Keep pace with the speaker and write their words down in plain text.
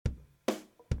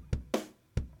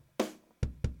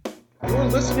You're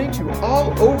listening to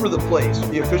All Over the Place,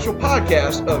 the official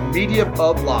podcast of Media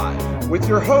Pub Live, with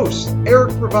your hosts,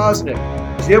 Eric Provoznik,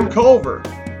 Jim Culver,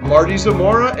 Marty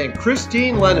Zamora, and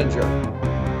Christine Leninger.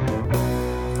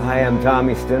 Hi, I'm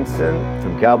Tommy Stinson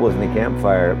from Cowboys in the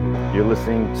Campfire. You're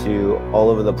listening to All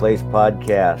Over the Place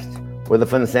podcast, where the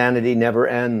funsanity never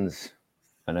ends.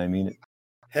 And I mean it.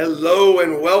 Hello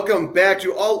and welcome back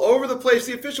to All Over the Place,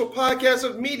 the official podcast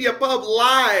of Media Pub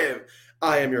Live.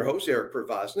 I am your host, Eric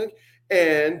Provoznik,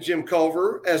 and Jim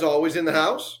Culver, as always, in the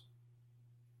house.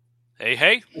 Hey,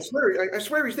 hey. I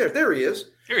swear he's there. There he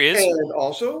is. Here he is. And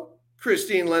also,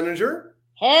 Christine Leninger.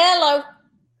 Hello.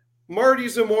 Marty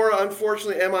Zamora,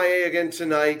 unfortunately, MIA again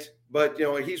tonight, but,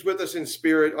 he's with us in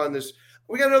spirit on this.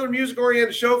 We got another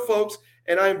music-oriented show, folks,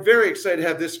 and I'm very excited to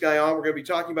have this guy on. We're going to be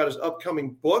talking about his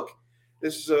upcoming book.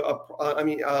 This is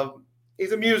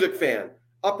he's a music fan,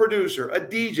 a producer, a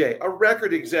DJ, a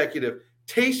record executive,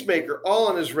 tastemaker, all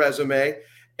on his resume,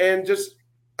 and just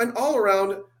an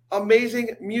all-around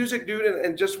amazing music dude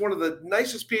and just one of the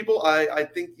nicest people I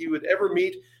think you would ever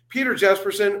meet. Peter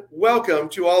Jesperson, welcome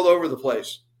to All Over the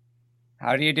Place.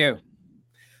 How do you do?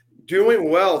 Doing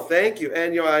well, thank you.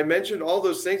 And I mentioned all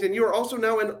those things, and you are also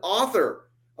now an author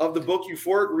of the book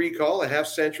Euphoric Recall, a half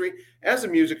century as a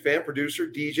music fan, producer,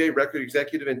 DJ, record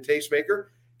executive, and tastemaker.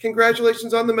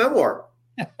 Congratulations on the memoir.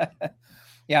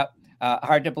 Yeah,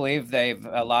 hard to believe they've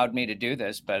allowed me to do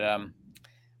this, but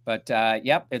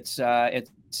yep, it's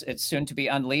soon to be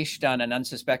unleashed on an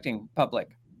unsuspecting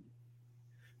public.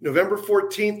 November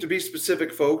 14th, to be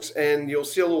specific, folks, and you'll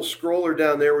see a little scroller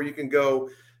down there where you can go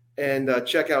and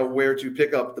check out where to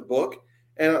pick up the book.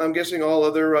 And I'm guessing all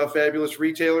other fabulous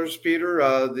retailers, Peter,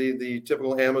 the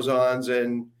typical Amazons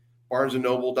and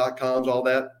BarnesandNoble.coms, all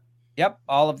that. Yep,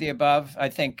 all of the above. I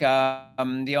think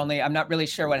I'm not really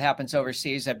sure what happens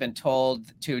overseas. I've been told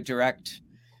to direct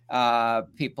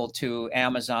people to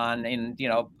Amazon. And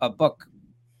a book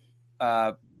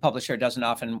publisher doesn't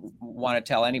often want to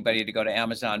tell anybody to go to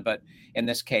Amazon, but in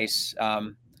this case,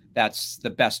 that's the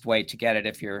best way to get it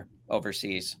if you're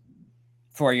overseas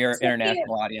for your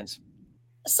international audience.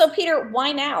 So, Peter,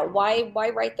 why now? Why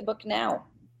write the book now?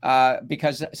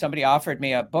 Because somebody offered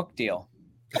me a book deal.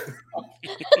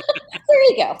 There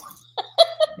you go.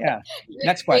 Yeah.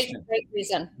 Next question. Great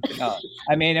reason.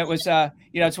 I mean, it was,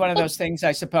 it's one of those things,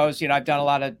 I suppose, I've done a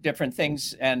lot of different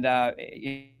things. And, I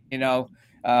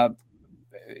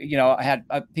had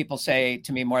people say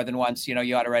to me more than once,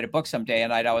 you ought to write a book someday.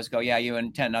 And I'd always go, yeah, you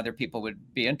and 10 other people would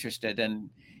be interested. And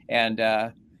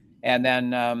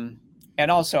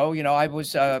also, I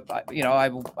was,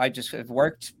 I just have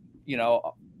worked,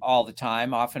 all the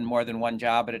time, often more than one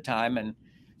job at a time. And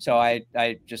so I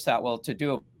just thought, well, to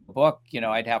do a book,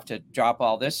 I'd have to drop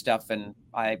all this stuff, and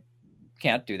I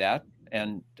can't do that.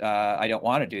 And I don't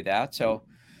want to do that. So,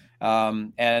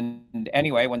 and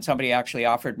anyway, when somebody actually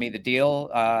offered me the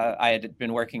deal, I had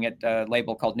been working at a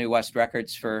label called New West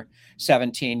Records for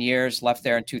 17 years, left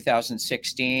there in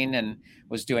 2016 and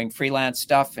was doing freelance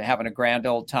stuff, having a grand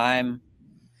old time,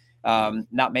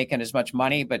 not making as much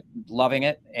money, but loving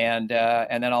it. And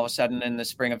then all of a sudden in the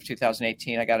spring of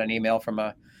 2018, I got an email from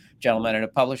a gentleman at a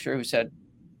publisher who said,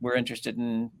 we're interested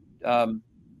in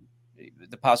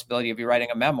the possibility of you writing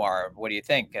a memoir. What do you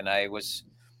think? And I was,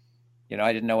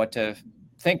 I didn't know what to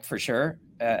think for sure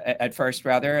at first,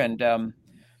 rather. And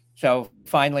so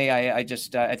finally, I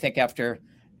think after,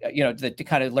 the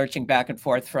kind of lurching back and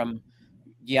forth from,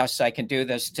 yes, I can do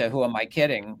this, to who am I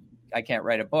kidding? I can't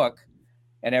write a book,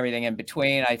 and everything in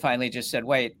between, I finally just said,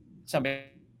 wait,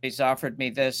 somebody's offered me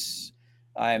this.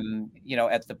 I'm,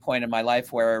 at the point in my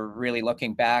life where really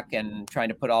looking back and trying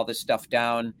to put all this stuff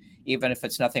down, even if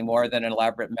it's nothing more than an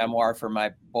elaborate memoir for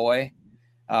my boy.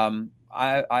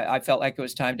 I felt like it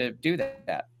was time to do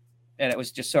that. And it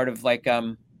was just sort of like,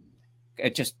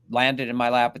 it just landed in my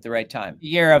lap at the right time.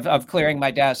 Year of clearing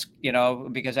my desk,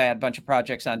 because I had a bunch of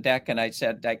projects on deck, and I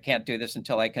said, I can't do this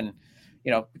until I can,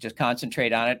 just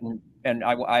concentrate on it. And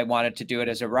I wanted to do it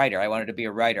as a writer. I wanted to be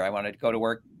a writer. I wanted to go to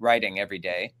work writing every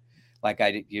day, like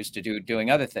I used to do doing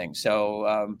other things. So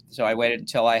I waited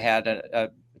until I had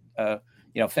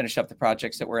finished up the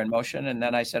projects that were in motion. And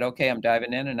then I said, okay, I'm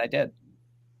diving in. And I did.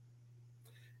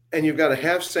 And you've got a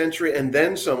half century and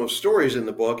then some of stories in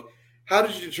the book. How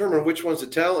did you determine which ones to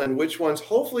tell and which ones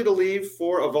hopefully to leave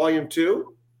for a volume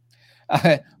 2?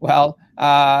 I'm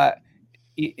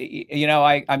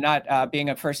not being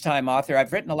a first-time author.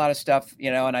 I've written a lot of stuff,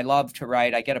 and I love to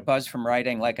write. I get a buzz from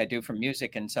writing like I do from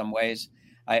music in some ways.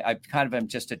 I kind of am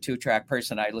just a two-track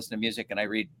person. I listen to music and I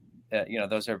read,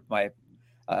 those are my,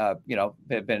 have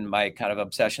been my kind of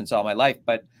obsessions all my life.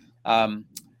 But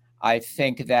I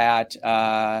think that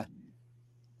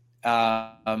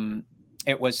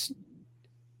it was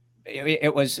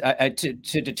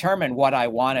to determine what I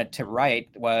wanted to write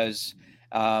was,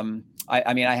 I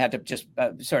mean, I had to just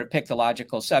sort of pick the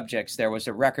logical subjects. There was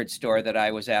a record store that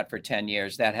I was at for 10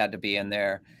 years. That had to be in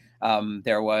there.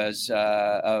 There was,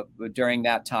 during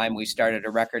that time, we started a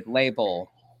record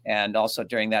label. And also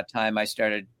during that time, I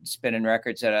started spinning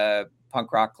records at a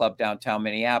punk rock club downtown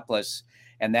Minneapolis,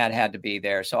 and that had to be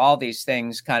there. So all these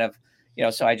things kind of,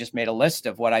 so I just made a list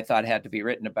of what I thought had to be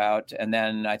written about. And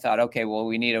then I thought, okay, well,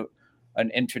 we need an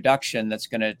introduction that's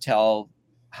going to tell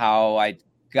how I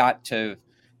got to,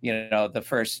 the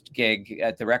first gig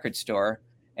at the record store.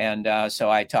 And so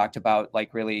I talked about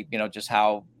like really, just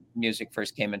how music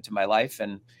first came into my life,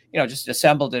 and, just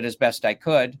assembled it as best I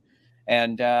could.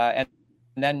 And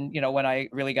then, when I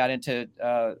really got into,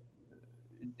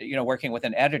 working with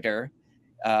an editor,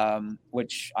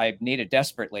 which I needed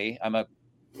desperately. I'm a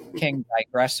king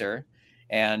digressor.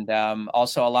 And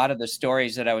also a lot of the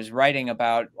stories that I was writing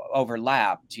about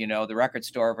overlapped. The record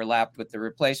store overlapped with the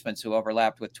Replacements, who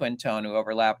overlapped with Twin Tone, who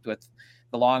overlapped with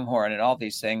the Longhorn, and all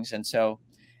these things. And so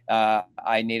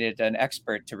I needed an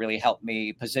expert to really help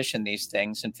me position these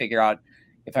things and figure out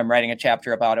if I'm writing a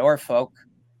chapter about Orfolk,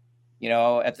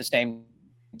 at the same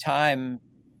time,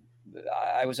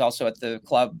 I was also at the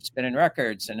club spinning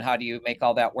records, and how do you make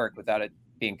all that work without it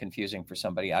being confusing for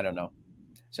somebody? I don't know.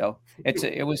 So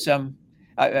it was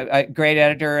a great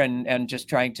editor, and just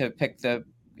trying to pick the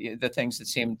things that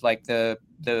seemed like the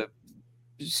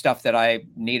stuff that I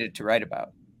needed to write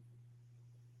about.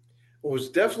 Well, it was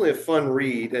definitely a fun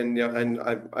read, and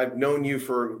I've known you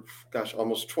for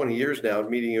almost 20 years now.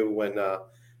 Meeting you when I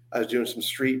was doing some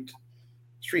street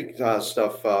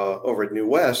stuff over at New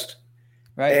West.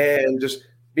 Right. And just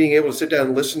being able to sit down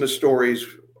and listen to stories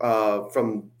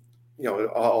from,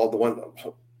 all the one,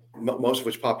 most of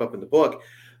which popped up in the book,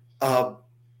 but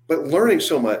learning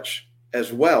so much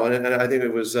as well. And I think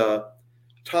it was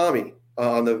Tommy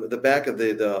on the back of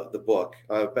the book,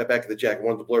 back of the jacket,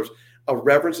 one of the blurbs, a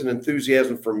reverence and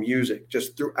enthusiasm for music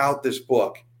just throughout this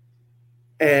book.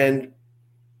 And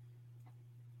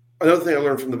another thing I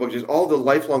learned from the book is all the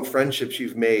lifelong friendships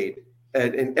you've made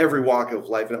in every walk of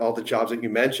life, and all the jobs that you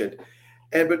mentioned.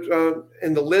 But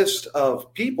in the list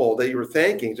of people that you were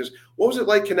thanking, just what was it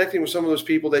like connecting with some of those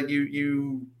people that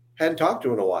you hadn't talked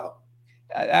to in a while?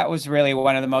 That was really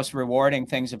one of the most rewarding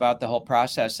things about the whole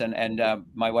process. And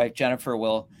my wife, Jennifer,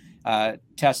 will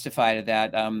testify to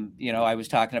that. I was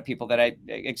talking to people that I,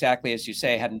 exactly as you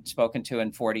say, hadn't spoken to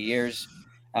in 40 years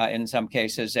in some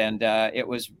cases. And it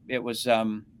was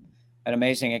an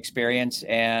amazing experience,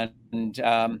 and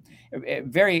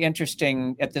very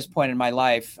interesting at this point in my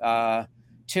life,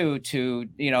 to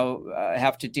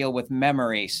have to deal with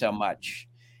memory so much,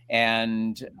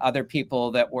 and other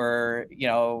people that were,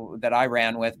 that I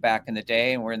ran with back in the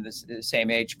day, and we're in the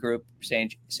same age group,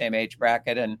 same age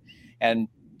bracket, and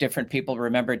different people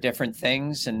remember different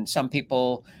things, and some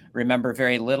people remember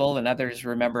very little and others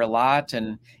remember a lot.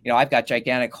 And, I've got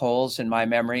gigantic holes in my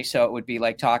memory. So it would be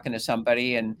like talking to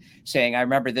somebody and saying, I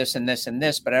remember this and this and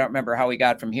this, but I don't remember how we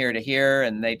got from here to here.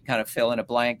 And they'd kind of fill in a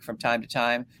blank from time to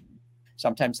time.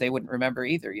 Sometimes they wouldn't remember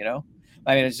either,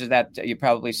 I mean, it's just that you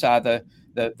probably saw the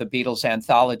Beatles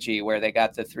anthology where they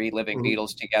got the three living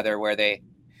Beatles together, where they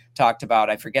talked about,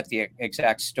 I forget the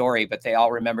exact story, but they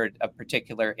all remembered a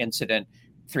particular incident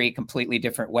three completely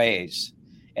different ways.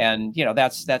 And,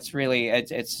 that's really,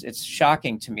 it's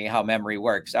shocking to me how memory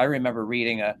works. I remember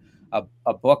reading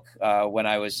a book when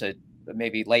I was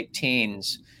maybe late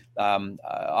teens,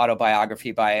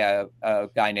 autobiography by a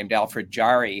guy named Alfred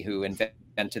Jarry, who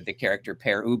invented the character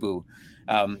Père Ubu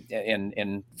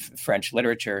in French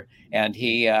literature. And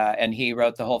he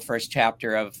wrote the whole first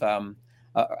chapter of,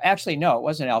 actually, no, it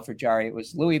wasn't Alfred Jarry. It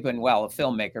was Louis Buñuel, a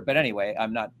filmmaker. But anyway,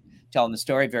 I'm not telling the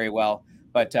story very well.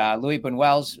 But Louis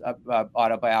Buñuel's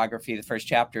autobiography, the first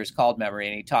chapter is called Memory,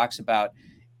 and he talks about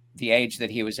the age that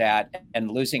he was at and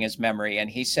losing his memory. And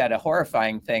he said a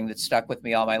horrifying thing that stuck with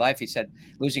me all my life. He said,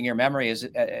 losing your memory is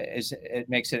it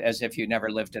makes it as if you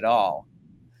never lived at all.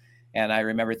 And I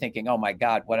remember thinking, oh my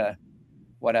God, what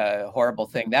a horrible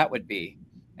thing that would be.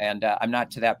 And I'm not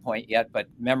to that point yet, but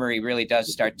memory really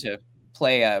does start to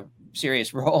play a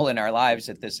serious role in our lives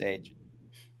at this age.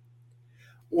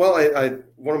 Well, I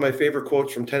one of my favorite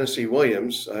quotes from Tennessee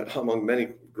Williams, among many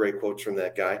great quotes from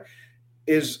that guy,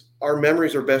 is our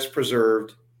memories are best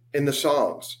preserved in the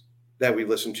songs that we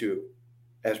listen to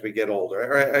as we get older,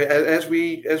 or as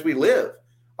we live.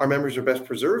 Our memories are best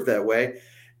preserved that way.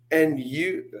 And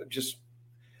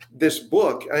this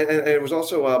book, and it was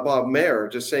also Bob Mayer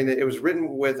just saying that it was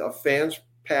written with a fan's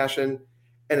passion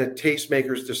and a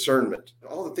tastemaker's discernment.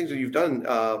 All the things that you've done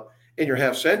in your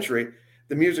half century,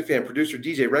 the music fan, producer,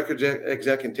 DJ, record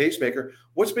exec, and tastemaker.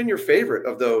 What's been your favorite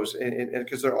of those? And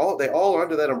because they all are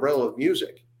under that umbrella of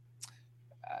music.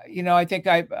 I think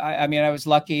I mean, I was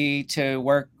lucky to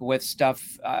work with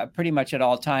stuff pretty much at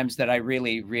all times that I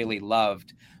really, really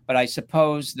loved. But I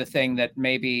suppose the thing that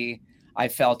maybe I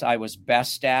felt I was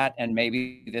best at, and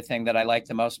maybe the thing that I liked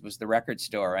the most, was the record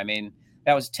store. I mean,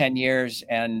 that was 10 years.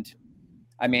 And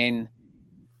I mean,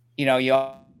 you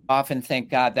often think,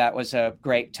 God, that was a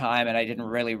great time. And I didn't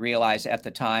really realize at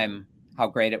the time how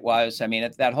great it was. I mean,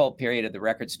 at that whole period of the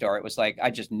record store, it was like, I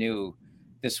just knew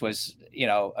this was,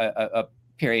 a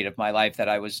period of my life that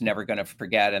I was never going to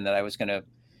forget, and that I was going to,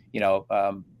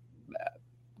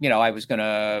 I was going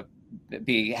to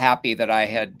be happy that I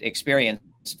had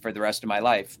experienced for the rest of my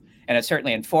life. And it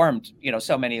certainly informed,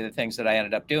 so many of the things that I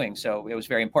ended up doing. So it was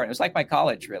very important. It was like my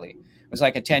college, really. It was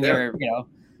like a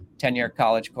 10-year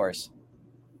college course.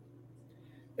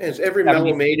 And it's every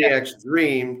melomaniac's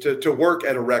dream to work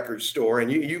at a record store,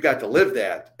 and you got to live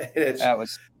that.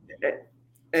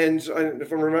 And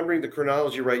if I'm remembering the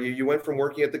chronology right, you went from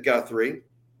working at the Guthrie,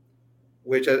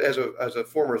 which as a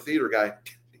former theater guy,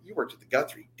 you worked at the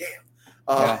Guthrie,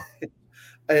 damn.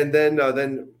 And then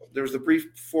there was the brief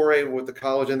foray with the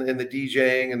college and the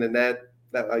DJing, and then that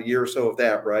a year or so of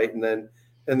that, right? And then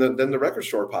the record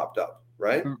store popped up,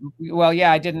 right? Well,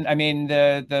 yeah, I didn't. I mean,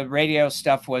 the radio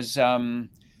stuff was.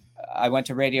 I went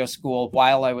to radio school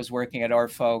while I was working at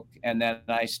Orfolk, and then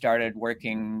I started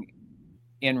working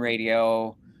in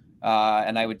radio,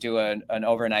 and I would do an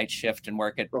overnight shift and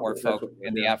work at Orfolk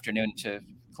in the afternoon to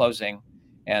closing.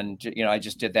 And, I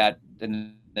just did that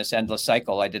in this endless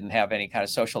cycle. I didn't have any kind of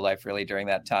social life really during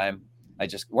that time. I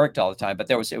just worked all the time,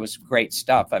 but it was great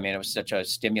stuff. I mean, it was such a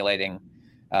stimulating,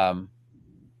 I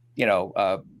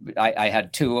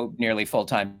had 2 nearly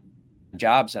full-time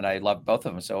jobs, and I loved both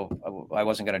of them. So I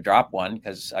wasn't going to drop one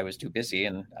because I was too busy,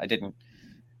 and I didn't,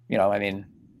 I mean,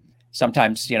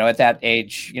 sometimes, at that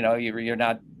age, you're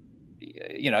not,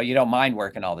 you don't mind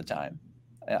working all the time.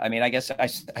 I mean, I guess I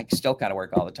still kind of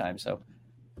work all the time. So,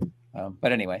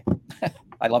 but anyway,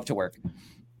 I love to work.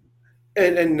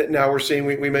 And now we're seeing,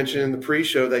 we mentioned in the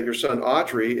pre-show that your son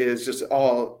Autry is just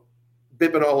all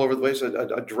bipping all over the place,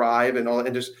 a drive and all,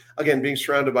 and just, again, being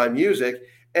surrounded by music.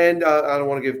 And I don't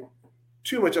want to give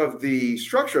too much of the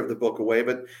structure of the book away,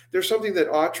 but there's something that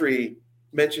Autry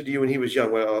mentioned to you when he was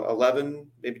young, 11,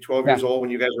 maybe 12 years old,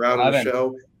 when you guys were out 11. On the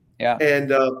show. Yeah.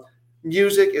 And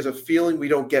music is a feeling we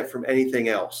don't get from anything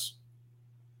else.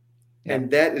 Yeah. And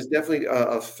that is definitely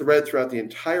a thread throughout the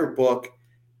entire book.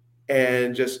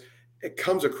 And just, it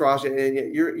comes across,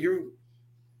 and you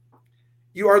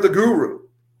are the guru.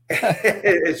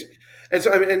 And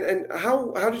so, I mean, and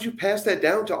how did you pass that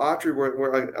down to Autry,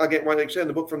 where again, like I said in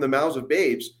the book, From the Mouths of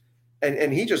Babes,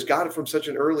 and he just got it from such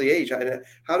an early age.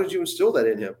 How did you instill that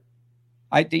in him?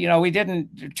 We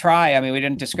didn't try. I mean, we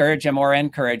didn't discourage him or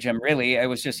encourage him, really. It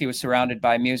was just, he was surrounded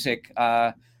by music,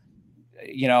 all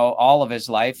of his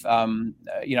life.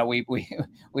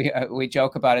 We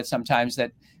joke about it sometimes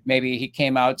that maybe he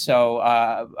came out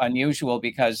so unusual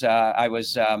because I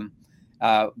was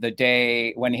the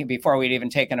day before we'd even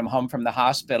taken him home from the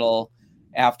hospital,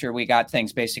 after we got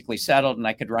things basically settled and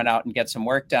I could run out and get some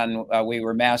work done, we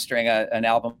were mastering an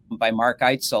album by Mark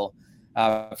Eitzel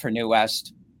for New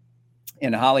West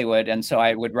in Hollywood. And so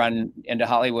I would run into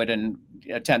Hollywood and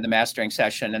attend the mastering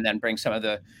session, and then bring some of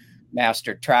the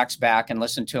mastered tracks back and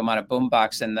listen to them on a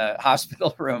boombox in the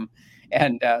hospital room.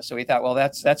 And so we thought, well,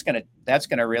 that's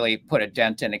gonna really put a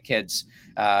dent in a kid's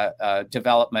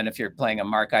development if you're playing a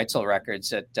Mark Eitzel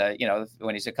records at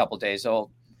when he's a couple days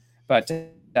old. But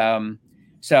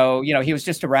so he was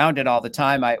just around it all the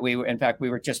time. We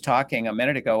were just talking a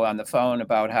minute ago on the phone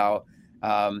about how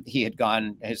he had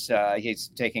gone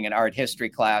he's taking an art history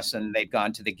class, and they'd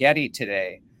gone to the Getty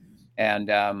today, and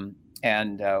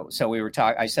so we were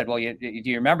talking. I said, well, do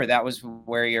you remember that was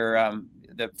where your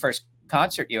the first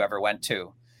concert you ever went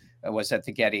to was at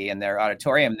the Getty in their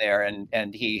auditorium there,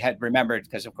 and he had remembered,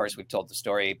 because of course we've told the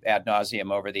story ad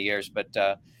nauseum over the years, but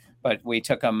we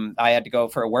took him. I had to go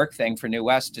for a work thing for New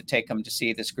West to take him to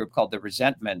see this group called the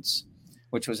Resentments,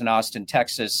 which was an Austin,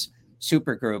 Texas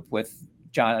supergroup with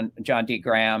John D.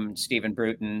 Graham, Stephen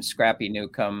Bruton, Scrappy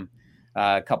Newcomb,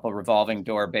 a couple of revolving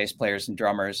door bass players and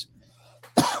drummers.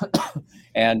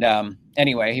 And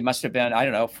anyway, he must have been,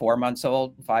 4 months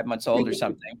old, 5 months old or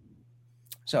something.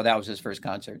 So that was his first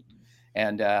concert.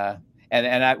 And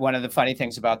one of the funny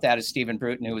things about that is Stephen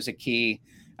Bruton, who was a key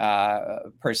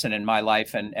person in my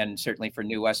life, and certainly for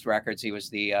New West Records, he was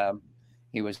the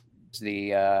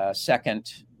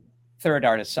second third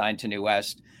artist signed to New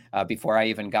West before I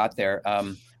even got there.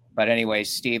 But anyway,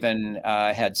 Stephen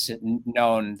had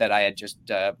known that I had just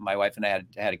my wife and I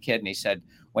had a kid, and he said,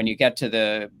 when you get to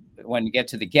the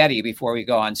Getty before we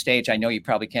go on stage, I know you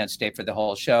probably can't stay for the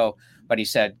whole show, but he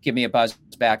said, give me a buzz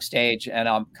backstage and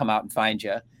I'll come out and find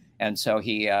you. And so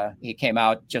he came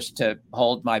out just to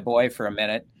hold my boy for a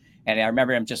minute. And I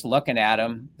remember him just looking at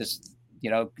him,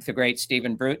 the great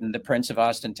Stephen Bruton, the Prince of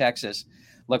Austin, Texas,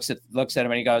 looks at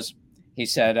him and he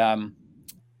said,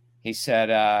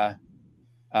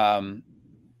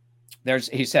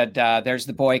 there's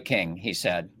the Boy King, he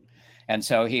said. And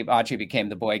so Autry became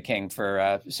the Boy King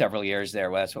for several years there.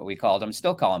 Well, that's what we called him.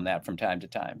 Still call him that from time to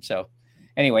time. So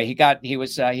anyway, he got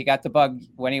the bug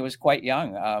when he was quite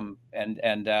young.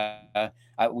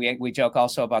 We joke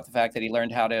also about the fact that he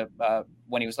learned how to,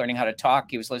 when he was learning how to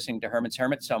talk, he was listening to Herman's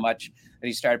Hermit so much that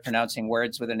he started pronouncing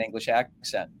words with an English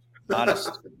accent.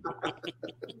 Honest.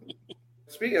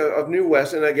 Speaking of New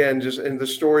West, and again, just in the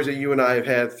stories that you and I have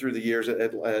had through the years, I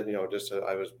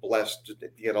was blessed to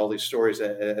get all these stories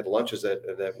at lunches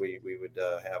that we would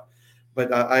have.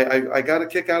 But I got a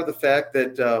kick out of the fact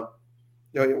that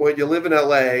when you live in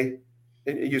LA,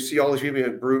 and you see all these people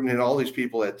at Bruton and all these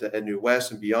people at New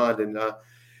West and beyond, and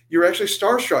you're actually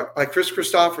starstruck by Chris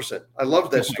Christopherson. I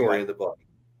love that story in the book.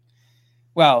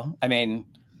 Well, I mean,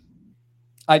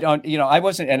 I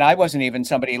wasn't even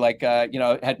somebody like,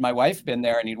 had my wife been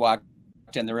there and you'd walked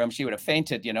in the room, she would have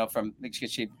fainted,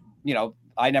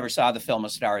 I never saw the film A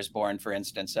Star Is Born, for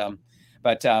instance. I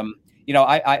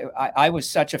was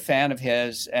such a fan of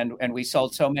his, and we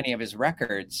sold so many of his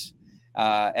records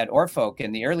at Orfolk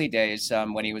in the early days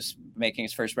when he was making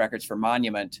his first records for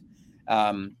Monument.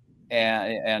 It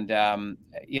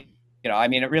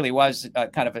really was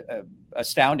kind of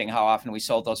astounding how often we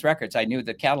sold those records. I knew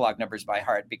the catalog numbers by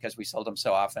heart because we sold them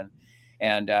so often.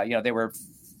 And, they were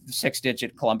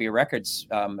 6-digit Columbia records.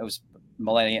 It was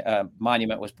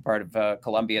Monument was part of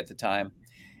Columbia at the time.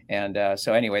 And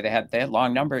so anyway, they had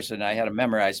long numbers and I had them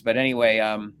memorized. But anyway,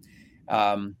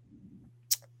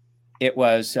 it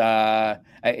was, I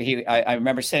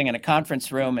remember sitting in a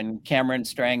conference room and Cameron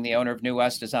Strang, the owner of New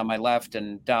West, is on my left,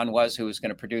 and Don Was, who was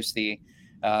going to produce the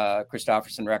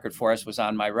Christopherson record for us, was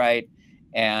on my right.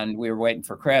 And we were waiting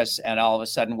for Chris, and all of a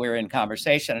sudden we're in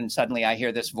conversation, and suddenly I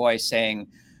hear this voice saying,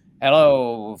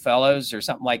 "Hello, fellas," or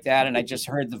something like that. And I just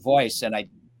heard the voice, and I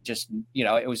just,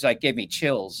 it was like, gave me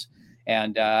chills.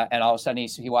 And all of a sudden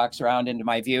he walks around into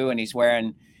my view, and he's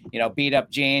wearing, beat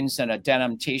up jeans and a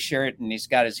denim t-shirt, and he's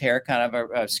got his hair kind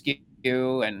of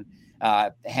askew and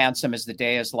handsome as the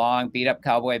day is long, beat up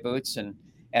cowboy boots, and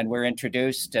we're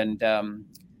introduced. And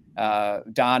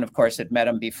Don, of course, had met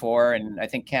him before, and I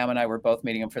think Cam and I were both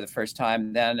meeting him for the first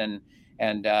time then.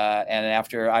 And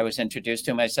after I was introduced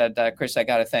to him, I said, "Chris, I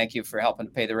got to thank you for helping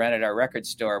to pay the rent at our record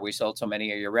store. We sold so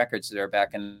many of your records there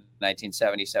back in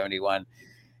 1970, 71,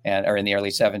 or in the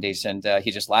early 70s." And he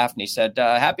just laughed and he said,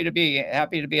 "Happy to be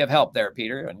of help there,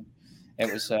 Peter." And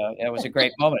it was a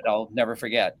great moment. I'll never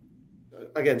forget.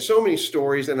 Again, so many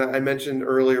stories, and I mentioned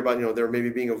earlier about there maybe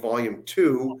being a volume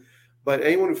 2. But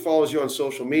anyone who follows you on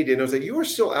social media knows that you are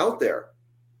still out there.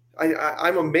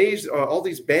 I'm amazed all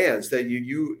these bands that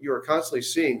you are constantly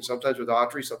seeing. Sometimes with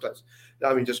Autry, sometimes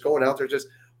just going out there. Just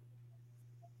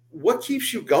what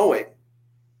keeps you going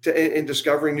in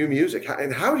discovering new music,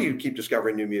 and how do you keep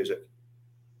discovering new music?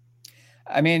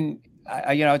 I mean,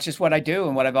 it's just what I do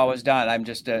and what I've always done. I'm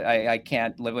just I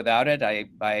can't live without it.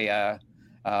 Autry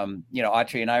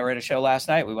and I were at a show last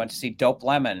night. We went to see Dope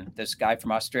Lemon, this guy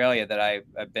from Australia that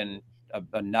I've been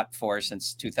a nut for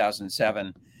since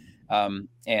 2007.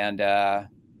 Autry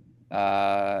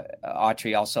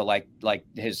also like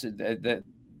his the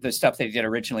stuff that he did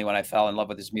originally when I fell in love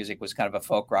with his music was kind of a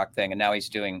folk rock thing, and now he's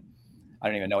doing, I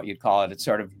don't even know what you'd call it. It's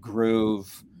sort of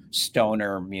groove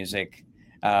stoner music.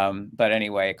 But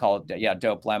anyway, called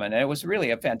Dope Lemon, and it was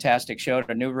really a fantastic show at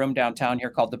a new room downtown here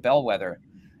called the Bellwether.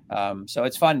 So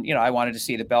it's fun. I wanted to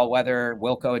see the Bellwether.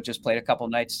 Wilco had just played a couple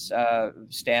nights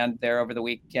stand there over the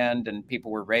weekend, and people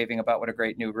were raving about what a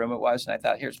great new room it was. And I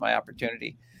thought, here's my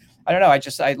opportunity. I don't know.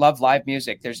 I love live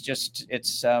music. There's just,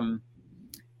 I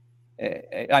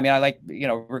like,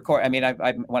 record.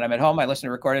 I when I'm at home, I listen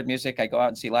to recorded music. I go out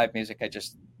and see live music.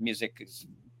 Music is,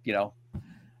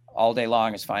 all day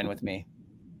long is fine with me.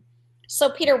 So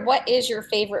Peter, what is your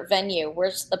favorite venue?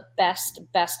 Where's the best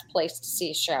place to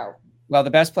see a show? Well,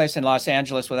 the best place in Los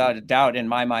Angeles, without a doubt, in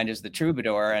my mind, is the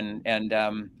Troubadour, and I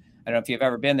don't know if you've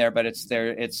ever been there, but it's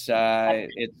there. It's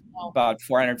about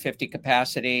 450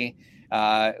 capacity,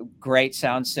 great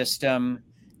sound system,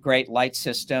 great light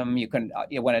system. You can,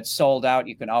 when it's sold out,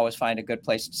 you can always find a good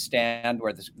place to stand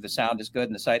where the sound is good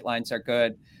and the sight lines are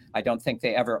good. I don't think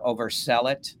they ever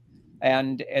oversell it.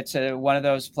 And it's one of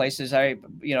those places I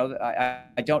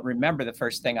don't remember the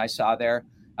first thing I saw there.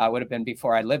 Would have been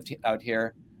before I lived out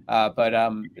here. But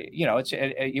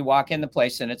you walk in the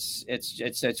place and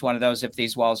it's one of those, if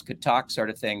these walls could talk sort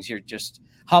of things. You're just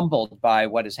humbled by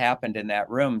what has happened in that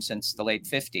room since the late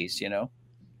 50s,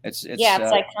 It's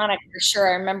iconic for sure.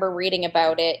 I remember reading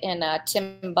about it in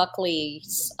Tim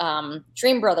Buckley's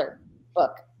Dream Brother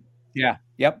book. Yeah.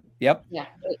 Yep. Yeah,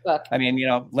 great book. I mean,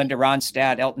 Linda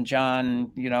Ronstadt, Elton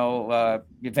John,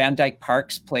 Van Dyke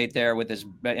Parks played there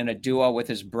in a duo with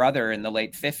his brother in the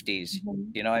late 50s.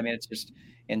 Mm-hmm. I mean, it's just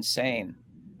insane.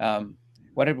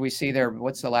 What did we see there?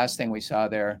 What's the last thing we saw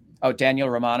there? Oh,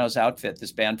 Daniel Romano's Outfit,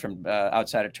 this band from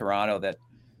outside of Toronto that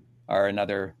are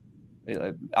another,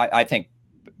 I think,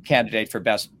 candidate for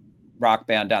best rock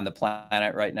band on the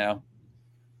planet right now.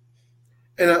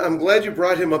 And I'm glad you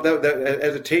brought him up. That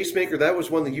as a tastemaker, that was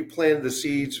one that you planted the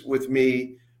seeds with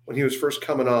me when he was first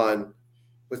coming on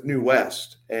with New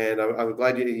West. And I'm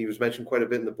glad he was mentioned quite a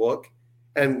bit in the book.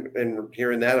 And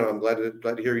hearing that, I'm glad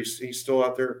to hear he's still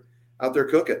out there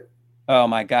cooking. Oh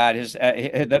my God!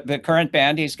 The current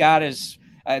band he's got is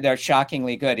they're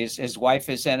shockingly good. His wife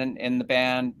is in the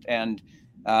band, and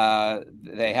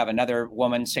they have another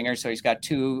woman singer. So he's got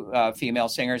two female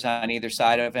singers on either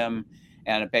side of him,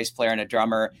 and a bass player and a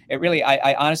drummer. It really,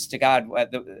 I honest to God,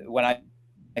 when I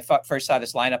first saw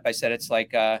this lineup, I said it's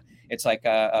like a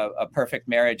perfect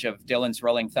marriage of Dylan's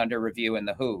Rolling Thunder Review and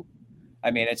The Who.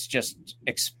 I mean, it's just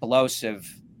explosive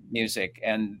music,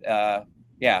 and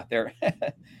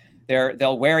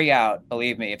they'll wear you out.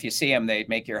 Believe me, if you see them, they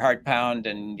make your heart pound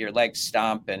and your legs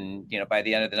stomp, and by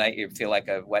the end of the night, you feel like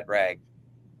a wet rag.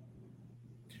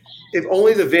 If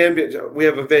only we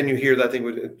have a venue here that I think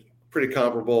would pretty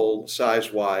comparable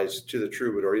size-wise to the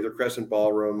Troubadour, either Crescent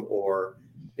Ballroom or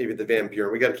maybe the Van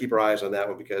Buren. We got to keep our eyes on that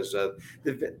one because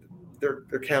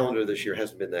their calendar this year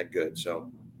hasn't been that good.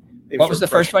 So, what was the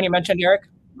first one you mentioned, Eric?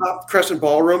 Crescent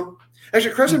Ballroom.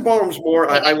 Actually, Crescent Ballroom's more.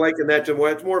 I liken that to more.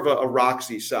 It's more of a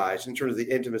Roxy size in terms of the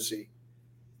intimacy,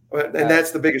 and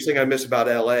that's the biggest thing I miss about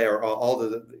LA, or all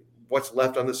the what's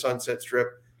left on the Sunset Strip.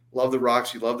 Love the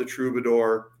Roxy. Love the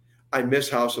Troubadour. I miss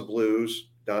House of Blues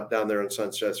down there on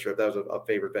Sunset Strip. That was a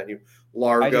favorite venue.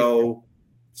 Largo,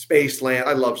 Spaceland.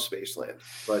 I love Spaceland,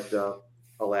 but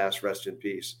alas, rest in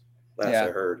peace. Last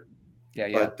I heard.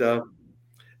 Yeah. But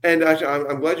and actually,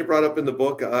 I'm glad you brought up in the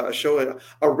book a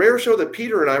rare show that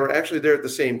Peter and I were actually there at the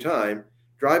same time.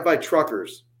 Drive By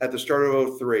Truckers at the start of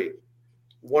 2003.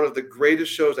 One of the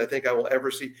greatest shows I think I will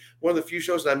ever see. One of the few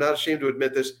shows, and I'm not ashamed to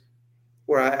admit this,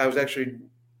 where I was actually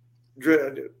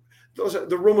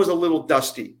the room was a little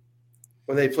dusty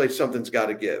when they played Something's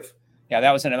Gotta Give. Yeah,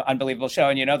 that was an unbelievable show.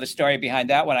 And the story behind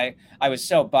that one, I was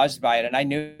so buzzed by it. And I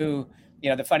knew,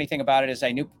 the funny thing about it is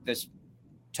I knew this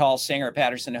tall singer,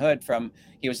 Patterson Hood,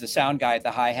 he was the sound guy at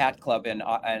the High Hat Club in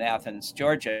Athens,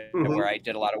 Georgia, where I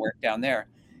did a lot of work down there.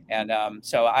 And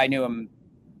so I knew him,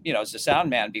 as a sound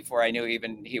man before I knew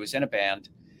even he was in a band.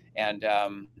 And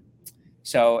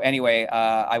so anyway,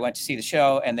 I went to see the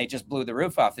show and they just blew the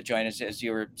roof off the joint, as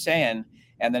you were saying.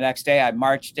 And the next day I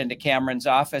marched into Cameron's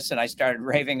office and I started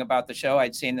raving about the show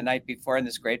I'd seen the night before in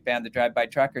this great band, the Drive By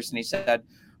Truckers. And he said,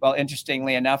 well,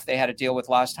 interestingly enough, they had a deal with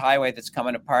Lost Highway that's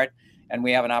coming apart and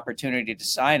we have an opportunity to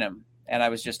sign them. And I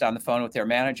was just on the phone with their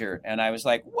manager and I was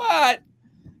like, what?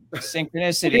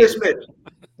 Synchronicity. Kismet.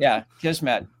 Yeah,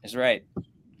 Kismet is right.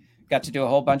 Got to do a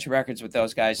whole bunch of records with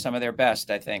those guys, some of their best,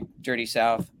 I think. Dirty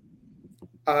South.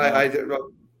 I did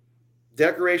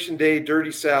Decoration Day,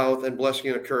 Dirty South, and Blessing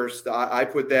and a Curse. I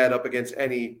put that up against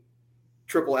any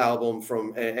triple album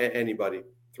from anybody,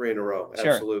 3 in a row.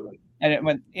 Sure. Absolutely. And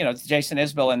when Jason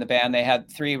Isbell in the band, they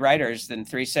had 3 writers and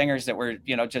 3 singers that were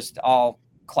just all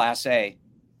class A.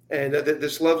 And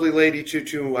this lovely lady,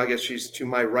 to I guess she's to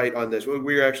my right on this. We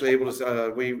were actually able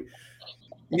to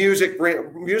music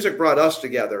brought us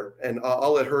together, and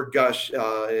I'll let her gush in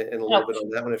a little bit on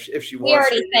that one if she wants. We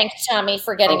already thanked Tommy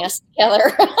for getting us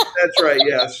together. That's right,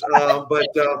 yes. But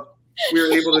we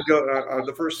were able to go.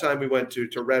 The first time we went to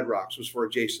Red Rocks was for a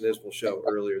Jason Isbell show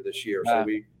earlier this year. So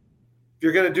if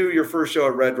you're going to do your first show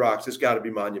at Red Rocks, it's got to be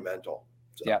monumental.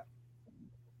 So. Yeah.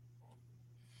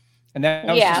 And that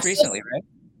was just recently, right?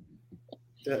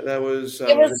 That was.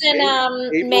 It was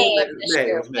in May of this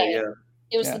year. It was May, yeah.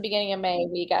 It was the beginning of May.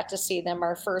 We got to see them,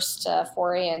 our first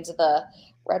foray into the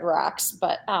Red Rocks.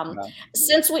 But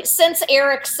since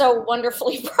Eric so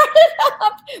wonderfully brought it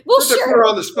up, we'll share. Put her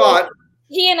on the spot.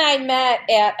 He and I met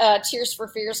at a Tears for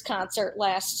Fears concert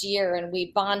last year, and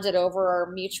we bonded over our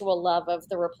mutual love of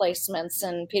the Replacements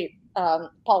and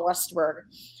Paul Westerberg.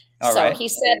 All so right. he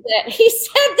said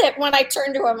that when I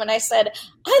turned to him and I said,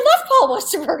 I love Paul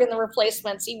Westerberg and the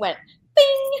Replacements, he went,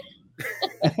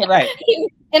 bing. Right.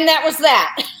 And that was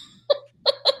that.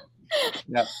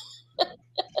 Yep.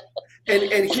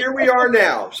 And here we are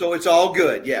now. So it's all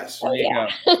good. Yes. There you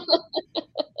go.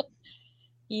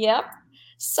 Yep.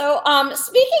 So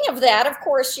speaking of that, of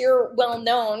course, you're well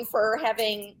known for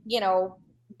having,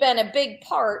 been a big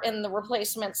part in the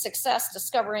Replacements' success,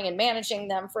 discovering and managing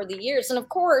them for the years. And of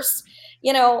course,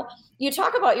 you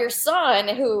talk about your son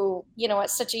who,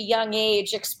 at such a young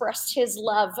age expressed his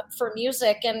love for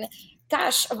music. And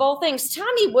gosh, of all things,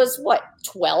 Tommy was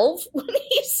 12 when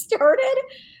he started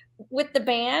with the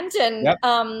band, and yep.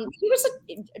 He was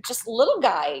just a little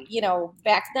guy,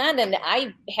 back then. And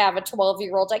I have a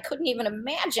 12-year-old. I couldn't even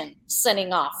imagine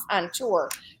sending off on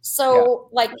tour. So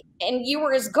and you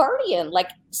were his guardian.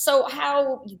 So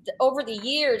how over the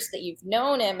years that you've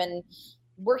known him and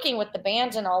working with the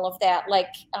band and all of that,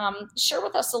 share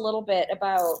with us a little bit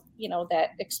about,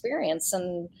 that experience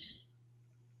and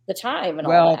the time and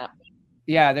all that.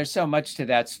 Yeah, there's so much to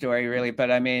that story, really. But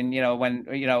I mean, when,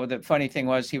 the funny thing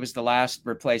was he was the last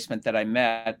Replacement that I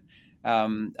met.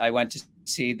 I went to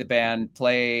see the band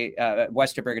play.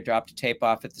 Westerberg had dropped a tape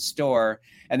off at the store.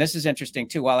 And this is interesting,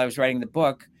 too. While I was writing the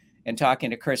book and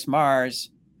talking to Chris Mars,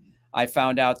 I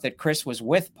found out that Chris was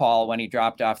with Paul when he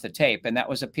dropped off the tape. And that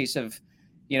was a piece of,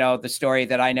 the story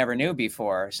that I never knew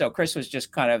before. So Chris was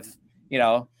just kind of,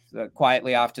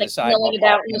 quietly off to the side. It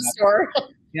out in the store.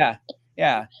 Yeah.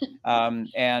 Yeah.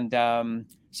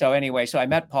 So anyway, so I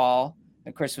met Paul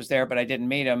and Chris was there, but I didn't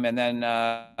meet him. And then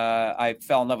I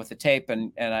fell in love with the tape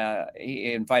and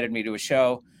he invited me to a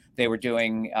show they were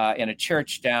doing in a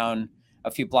church down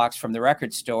a few blocks from the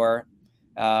record store.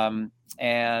 And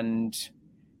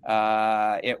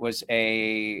it was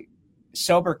a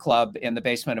sober club in the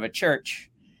basement of a church.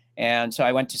 And so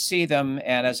I went to see them.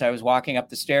 And as I was walking up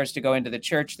the stairs to go into the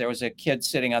church, there was a kid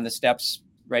sitting on the steps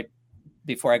right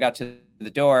before I got to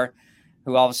the door,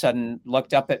 who all of a sudden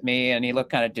looked up at me, and he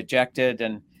looked kind of dejected,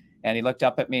 and he looked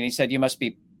up at me and he said, "You must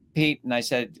be Pete." And I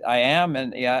said, "I am."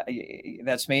 And yeah,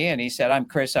 that's me. And he said, "I'm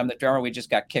Chris. I'm the drummer. We just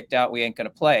got kicked out. We ain't going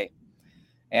to play."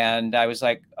 And I was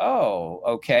like, "Oh,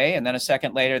 okay." And then a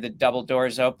second later, the double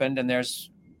doors opened and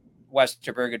there's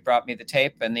Westerberg had brought me the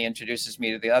tape, and he introduces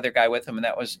me to the other guy with him. And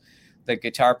that was the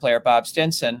guitar player, Bob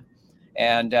Stinson.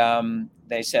 And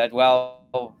they said,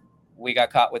 "Well, we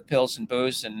got caught with pills and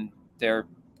booze and they're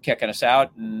kicking us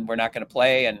out and we're not going to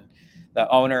play." And the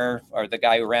owner, or the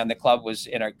guy who ran the club, was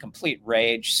in a complete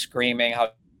rage, screaming,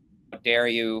 "How dare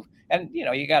you?" And,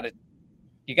 you got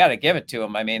to give it to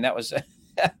him. I mean, that was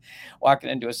walking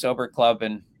into a sober club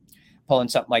and pulling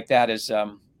something like that is,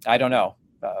 I don't know,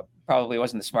 probably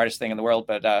wasn't the smartest thing in the world,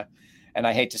 but, and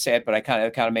I hate to say it, but I kind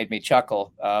of made me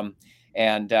chuckle.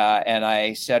 And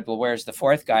I said, "Well, where's the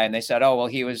fourth guy?" And they said, "Oh, well,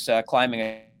 he was climbing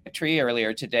a tree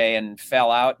earlier today and fell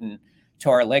out and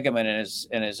tore a ligament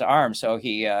in his arm. So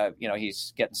he,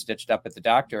 he's getting stitched up at the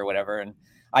doctor or whatever." And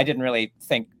I didn't really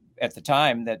think at the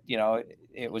time that,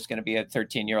 it was going to be a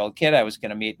 13-year-old kid I was going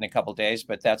to meet in a couple of days,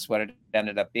 but that's what it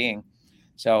ended up being.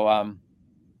 So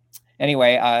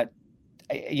anyway,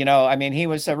 I mean, he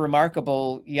was a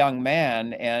remarkable young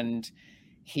man and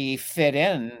he fit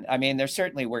in. I mean, there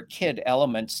certainly were kid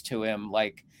elements to him.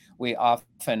 Like we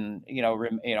often,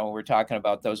 we're talking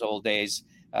about those old days.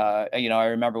 I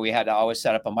remember we had to always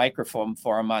set up a microphone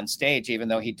for him on stage, even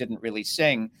though he didn't really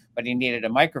sing, but he needed a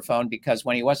microphone because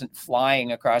when he wasn't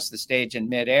flying across the stage in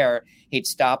midair, he'd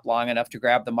stop long enough to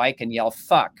grab the mic and yell,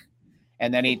 "Fuck."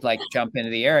 And then he'd jump into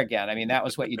the air again. I mean, that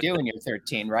was what you do when you're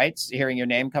 13, right? Hearing your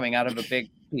name coming out of a big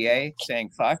PA saying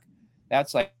 "fuck,"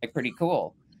 that's pretty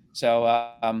cool. So,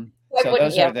 so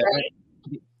those are the,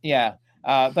 right? Yeah.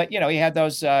 But he had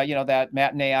those, that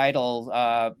matinee idol,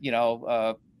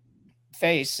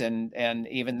 face, and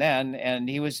even then, and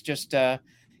he was just,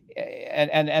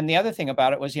 and the other thing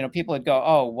about it was, people would go,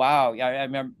 "Oh, wow." I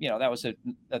remember, that was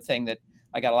a thing that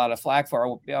I got a lot of flack for.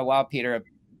 "Oh, wow, Peter, a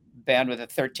band with a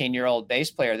 13-year-old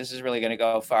bass player. This is really going to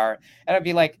go far." And I'd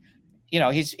be like,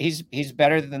 he's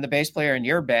better than the bass player in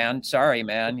your band. Sorry,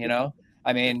 man.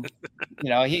 I mean,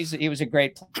 he was a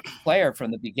great player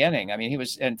from the beginning. I mean,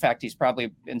 in fact, he's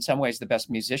probably in some ways the best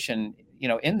musician,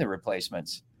 in the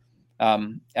Replacements. I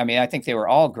mean, I think they were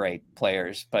all great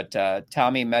players, but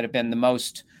Tommy might have been the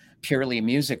most purely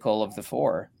musical of the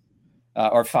four,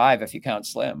 or five if you count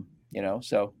Slim.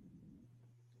 So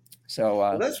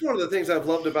well, that's one of the things I've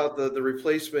loved about the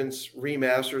Replacements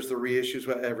remasters, the reissues,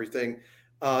 everything.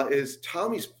 is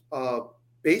Tommy's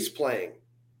bass playing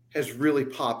has really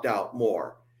popped out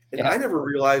more. And I never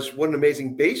realized what an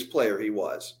amazing bass player he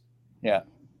was. Yeah.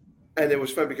 And it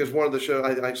was fun because one of the shows,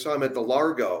 I saw him at the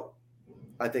Largo,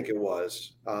 I think it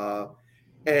was.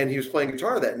 And he was playing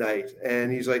guitar that night.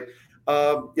 And he's like,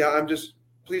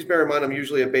 please bear in mind, I'm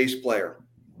usually a bass player.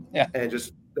 Yeah. And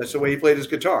just, that's the way he played his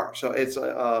guitar. So it's,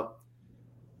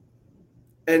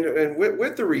 and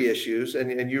with the reissues,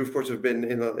 and you, of course, have been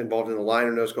involved in the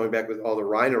liner notes going back with all the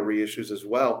Rhino reissues as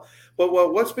well. But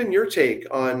what's been your take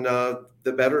on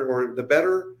the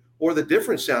better or the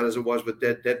different sound as it was with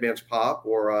Dead Man's Pop,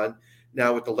 or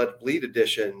now with the Let It Bleed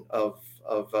edition of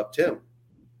Tim?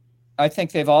 I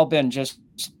think they've all been just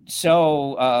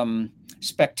so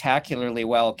spectacularly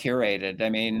well curated. I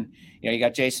mean, you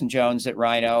got Jason Jones at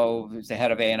Rhino, who's the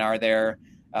head of A&R there.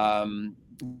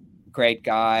 Great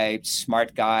guy,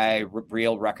 smart guy,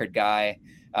 real record guy.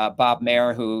 Bob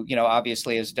Mayer, who,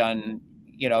 obviously has done,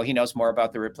 he knows more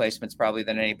about the Replacements probably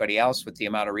than anybody else with the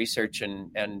amount of research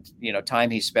and time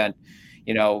he spent,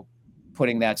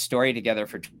 putting that story together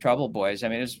for Trouble Boys. I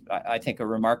mean, it was, I think, a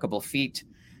remarkable feat.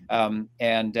 And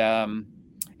then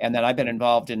I've been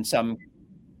involved in some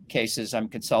cases. I'm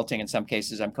consulting, in some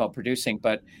cases I'm co-producing,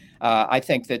 but I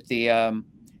think that the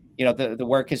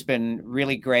work has been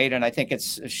really great, and I think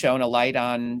it's shown a light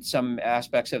on some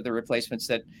aspects of the Replacements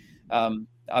that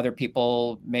other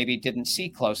people maybe didn't see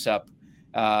close up.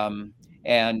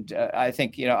 And I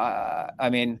think, the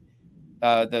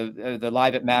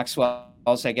Live at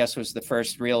Maxwell's, I guess, was the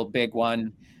first real big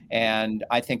one. And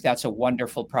I think that's a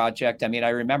wonderful project. I mean, I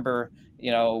remember,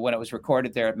 when it was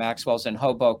recorded there at Maxwell's in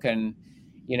Hoboken,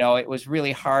 it was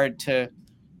really hard to,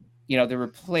 the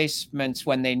Replacements,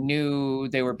 when they knew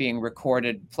they were being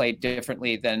recorded, played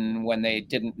differently than when they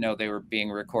didn't know they were being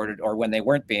recorded or when they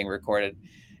weren't being recorded.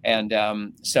 And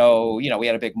so, we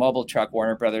had a big mobile truck.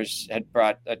 Warner Brothers had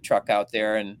brought a truck out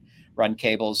there and run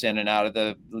cables in and out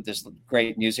of this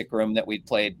great music room that we'd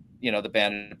played, the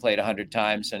band had played 100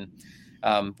 times. And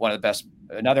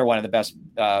another one of the best,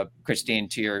 Christine,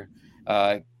 to your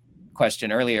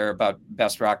question earlier about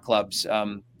best rock clubs,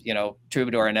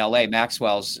 Troubadour in LA,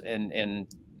 Maxwell's in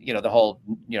the whole,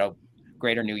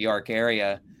 greater New York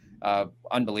area,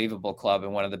 unbelievable club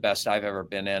and one of the best I've ever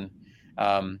been in.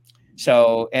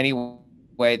 So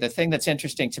anyway, the thing that's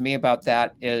interesting to me about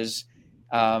that is,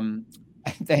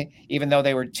 even though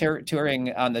they were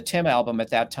touring on the Tim album at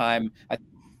that time, I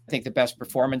think the best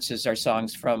performances are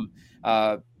songs from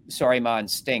Sorry Ma and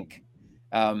Stink.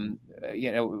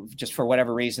 Just for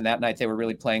whatever reason that night they were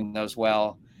really playing those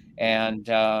well. And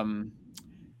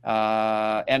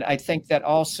I think that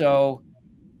also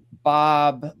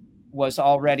Bob was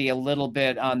already a little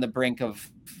bit on the brink of,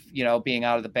 being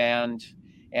out of the band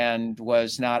and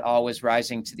was not always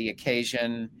rising to the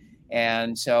occasion.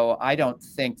 And so I don't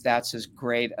think that's as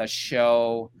great a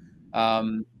show.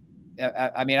 I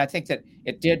think that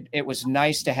it was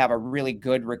nice to have a really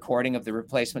good recording of the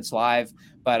Replacements live,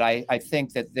 but I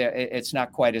think that it's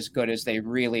not quite as good as they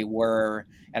really were.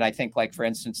 And I think, like, for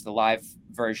instance, the live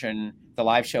version, the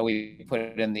live show we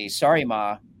put in the Sorry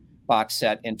Ma box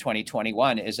set in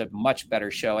 2021 is a much better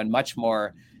show and much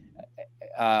more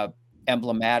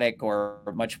emblematic or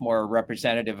much more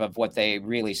representative of what they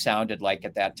really sounded like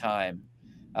at that time,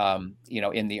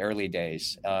 in the early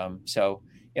days.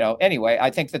 Anyway, I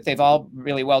think that they've all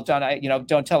really well done.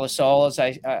 Don't Tell a Soul, as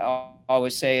I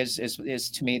always say, is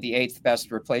to me the 8th best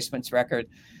Replacements record.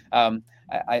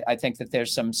 I think that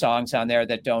there's some songs on there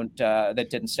that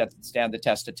didn't stand the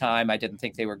test of time. I didn't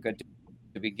think they were good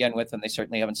to begin with, and they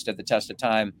certainly haven't stood the test of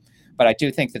time. But I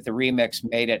do think that the remix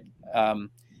made it.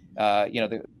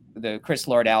 The Chris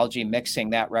Lord-Alge mixing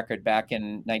that record back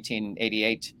in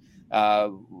 1988. I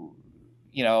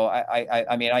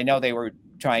I know they were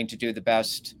trying to do the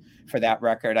best for that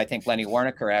record. I think Lenny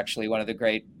Warnaker, actually one of the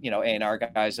great, A&R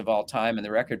guys of all time in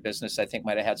the record business, I think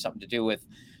might have had something to do with,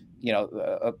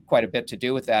 quite a bit to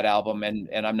do with that album.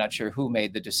 And I'm not sure who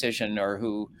made the decision or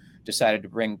who decided to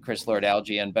bring Chris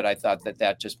Lord-Alge in, but I thought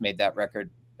that just made that record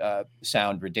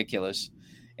sound ridiculous.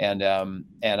 And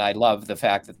I love the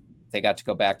fact that they got to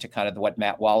go back to kind of what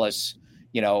Matt Wallace,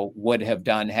 would have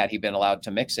done had he been allowed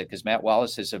to mix it. Because Matt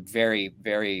Wallace is a very,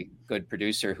 very good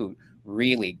producer who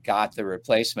really got the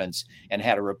Replacements and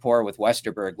had a rapport with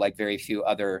Westerberg like very few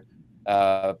other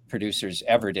producers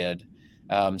ever did.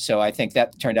 So I think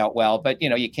that turned out well. But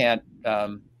you can't.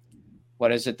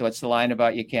 What is it? What's the line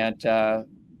about? You can't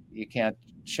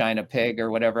shine a pig or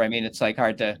whatever. I mean, it's like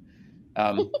hard to,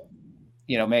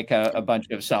 make a bunch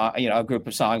of song, a group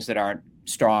of songs that aren't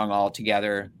strong all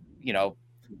together.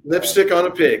 Lipstick on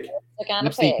a pig.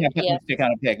 Lipstick on a pig. Yeah. Lipstick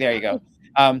on a pig. There you go.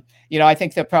 I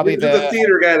think that probably the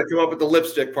theater guy to come up with the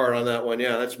lipstick part on that one.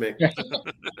 Yeah, that's me.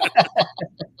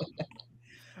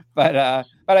 But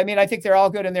I mean, I think they're all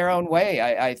good in their own way.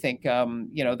 I think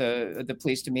the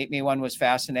Pleased to Meet Me one was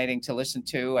fascinating to listen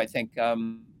to. I think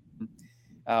the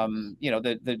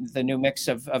new mix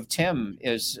of Tim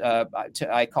is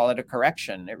I call it a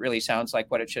correction. It really sounds like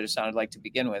what it should have sounded like to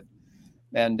begin with.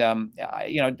 And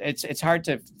it's hard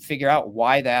to figure out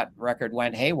why that record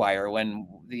went haywire when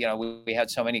we had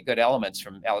so many good elements,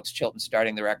 from Alex Chilton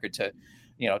starting the record to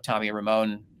Tommy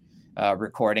Ramone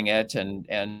recording it,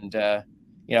 and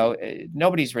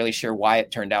nobody's really sure why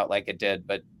it turned out like it did,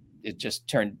 but it just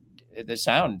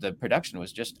the production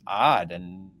was just odd,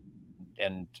 and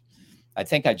I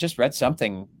think I just read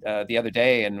something the other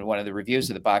day in one of the reviews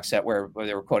of the box set where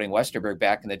they were quoting Westerberg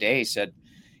back in the day.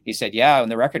 He said, yeah, when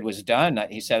the record was done,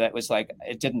 he said it was like,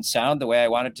 it didn't sound the way I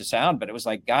wanted it to sound, but it was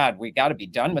like, God, we got to be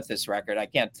done with this record. I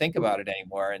can't think about it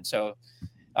anymore. And so,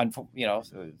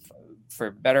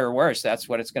 for better or worse, that's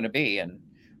what it's going to be. And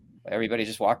everybody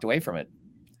just walked away from it.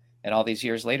 And all these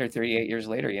years later, 38 years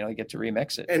later, you get to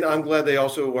remix it. And I'm glad they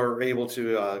also were able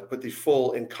to put the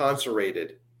full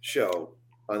incarcerated show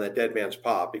on that Dead Man's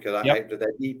Pop, because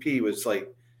that EP was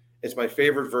like, it's my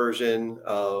favorite version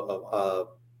of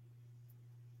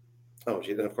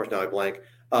then of course now I blank.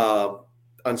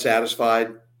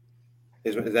 Unsatisfied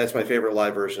that's my favorite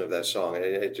live version of that song. And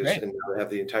I have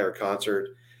the entire concert,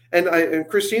 and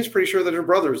Christine's pretty sure that her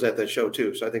brother was at that show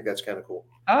too, so I think that's kind of cool.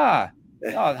 How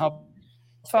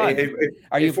fun!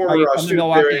 Are you from the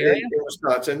Milwaukee area? In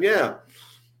Wisconsin, yeah.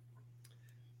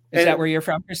 Is that where you're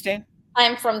from, Christine?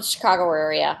 I'm from the Chicago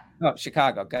area. Oh,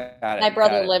 Chicago. Got it. My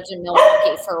brother lived in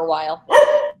Milwaukee for a while.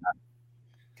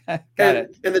 Got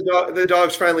it. And the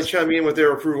dogs finally chime in with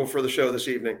their approval for the show this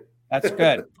evening. That's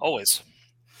good. Always.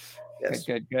 Yes.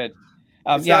 Good.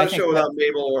 It's not a show without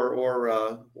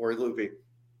Mabel or Loopy.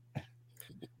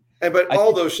 But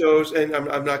all those shows, and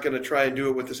I'm not going to try and do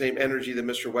it with the same energy that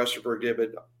Mr. Westerberg did,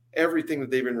 but everything that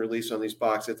they've been released on these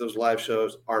box sets, those live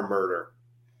shows, are murder.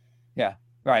 Yeah.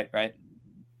 Right.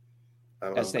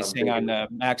 As they sing on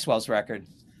Maxwell's record.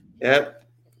 Yeah.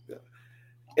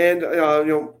 And,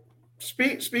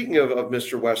 speaking of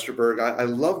Mr. Westerberg, I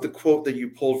love the quote that you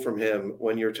pulled from him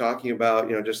when you're talking about,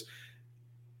 just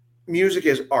music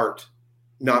is art,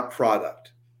 not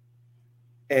product.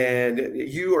 And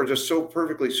you are just so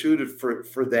perfectly suited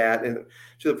for that. And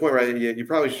to the point where you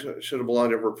probably should have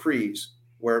belonged at Reprise,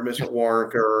 where Mr.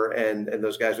 Warrenker and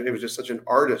those guys, it was just such an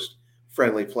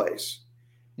artist-friendly place.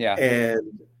 Yeah.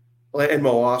 And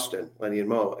Mo Austin, Lenny and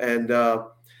Mo.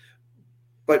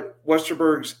 But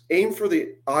Westerberg's aim for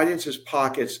the audience's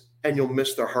pockets, and you'll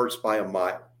miss their hearts by a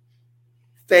mile.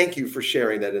 Thank you for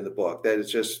sharing that in the book. That is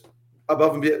just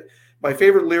above and beyond my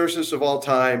favorite lyricist of all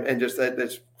time, and just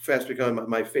that's fast become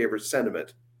my favorite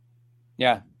sentiment.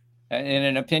 Yeah, in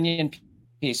an opinion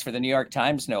piece for the New York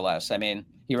Times, no less. I mean,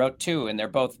 he wrote 2, and they're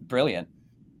both brilliant.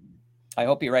 I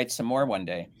hope he writes some more one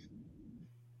day.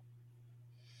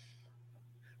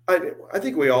 I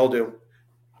think we all do.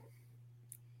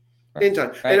 Anytime.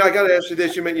 Right. And I got to ask you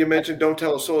this. You mentioned Don't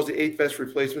Tell a Soul is the 8th best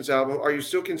replacements album. Are you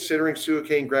still considering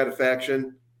Suicaine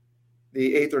Gratifaction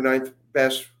the 8th or 9th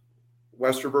best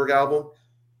Westerberg album?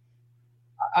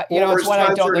 It's one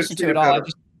I don't listen to at all.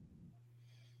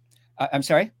 I'm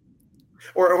sorry?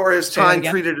 Or has time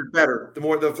treated it better?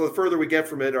 The further we get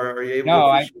from it, are you able to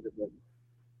appreciate it better?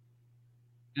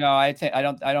 No, I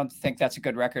don't think that's a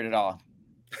good record at all.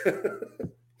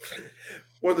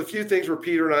 One of the few things where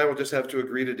Peter and I will just have to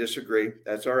agree to disagree.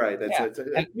 That's all right.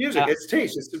 It's music. It's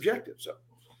taste. It's subjective. So.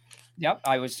 Yep.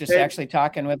 I was just actually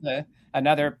talking with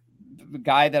another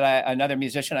guy another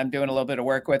musician I'm doing a little bit of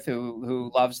work with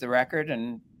who loves the record,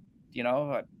 and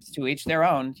to each their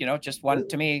own. Just one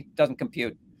to me doesn't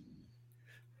compute.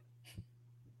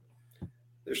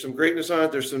 There's some greatness on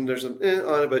it. There's some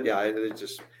on it, but yeah, it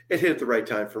hit at the right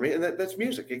time for me, and that's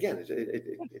music again.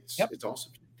 It's all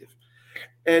subjective.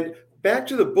 And back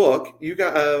to the book, you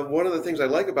got one of the things I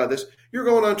like about this. You're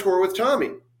going on tour with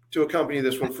Tommy to accompany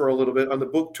this one for a little bit on the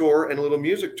book tour and a little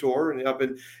music tour, and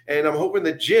I'm hoping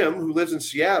that Jim, who lives in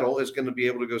Seattle, is going to be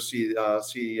able to go see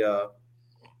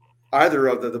either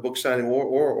of the book signing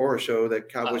or a show that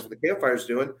Cowboys and the Campfire is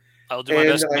doing. I'll do my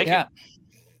best to make it.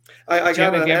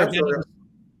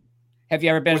 Have you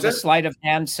ever been to the Sleight of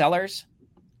Hand Cellars,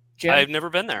 Jim? I've never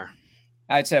been there.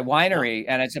 It's a winery,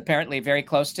 and it's apparently very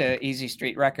close to Easy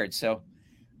Street Records. So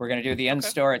we're going to do the end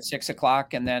store at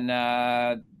 6:00, and then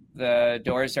the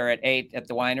doors are at 8 at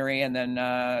the winery, and then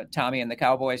Tommy and the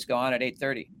Cowboys go on at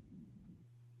 8:30.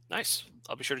 Nice.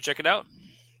 I'll be sure to check it out.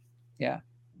 Yeah.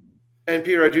 And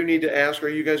Peter, I do need to ask, are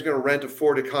you guys going to rent a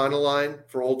Ford Econoline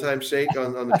for old time's sake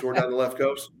on the tour down the left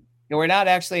coast? We're not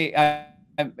actually,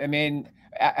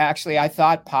 actually, I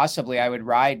thought possibly I would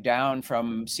ride down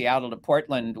from Seattle to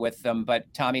Portland with them,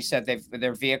 but Tommy said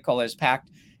their vehicle is packed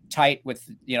tight with,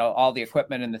 all the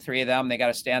equipment and the three of them. They got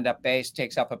a stand-up bass,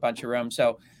 takes up a bunch of room.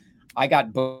 So I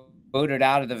got booted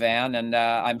out of the van, and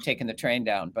I'm taking the train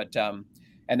down. But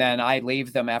and then I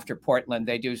leave them after Portland.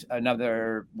 They do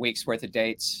another week's worth of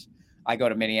dates. I go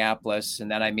to Minneapolis, and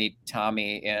then I meet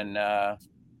Tommy in, I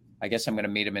guess I'm going to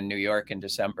meet him in New York in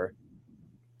December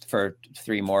for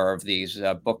 3 more of these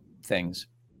book things.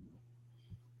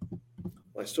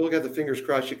 Well, I still got the fingers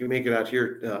crossed you can make it out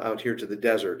here to the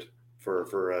desert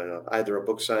for either a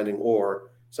book signing or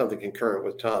something concurrent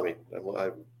with Tommy. I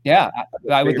would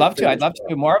love to. I'd love to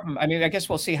do more of them. I mean, I guess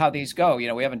we'll see how these go.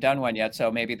 We haven't done one yet,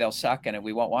 so maybe they'll suck and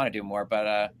we won't want to do more.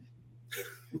 But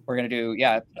we're going to do,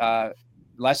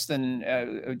 less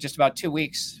than just about 2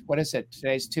 weeks. What is it?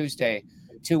 Today's Tuesday.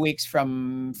 2 weeks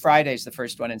from Friday's the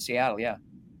first one in Seattle. Yeah.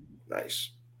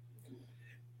 Nice.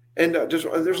 And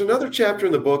there's another chapter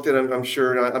in the book that I'm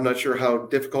not sure how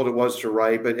difficult it was to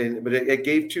write, but it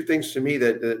gave 2 things to me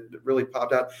that really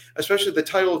popped out, especially the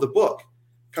title of the book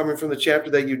coming from the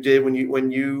chapter that you did when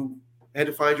you had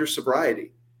to find your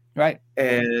sobriety. Right.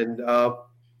 And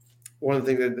one of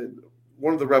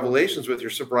the revelations with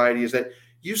your sobriety is that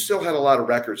you still had a lot of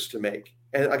records to make.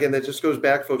 And again, that just goes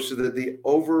back, folks, to the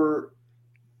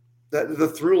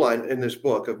through line in this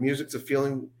book of music's a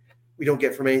feeling we don't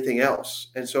get from anything else.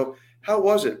 And so how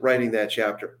was it writing that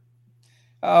chapter?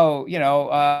 Oh,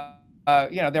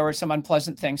 there were some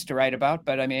unpleasant things to write about,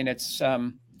 but I mean, it's,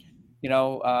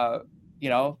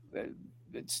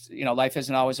 it's, life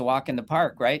isn't always a walk in the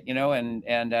park, right?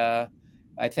 And I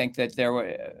think that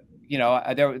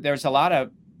there's a lot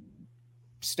of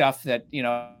stuff that,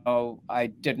 I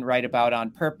didn't write about on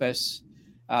purpose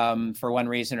for one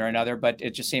reason or another, but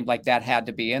it just seemed like that had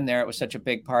to be in there. It was such a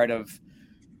big part of,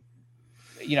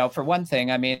 for one thing,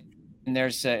 I mean,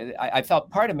 I felt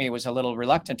part of me was a little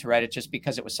reluctant to write it just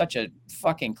because it was such a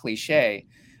fucking cliche.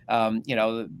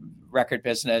 The record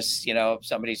business,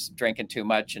 somebody's drinking too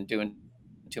much and doing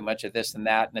too much of this and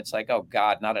that. And it's like, oh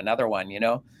God, not another one,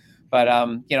 but,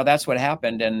 that's what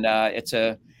happened. And it's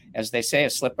as they say, a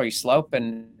slippery slope.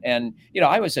 And,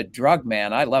 I was a drug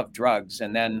man. I love drugs.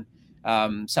 And then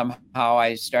somehow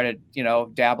I started,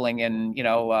 dabbling in,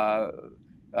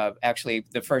 actually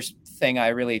the first thing I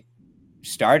really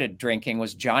started drinking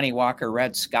was Johnny Walker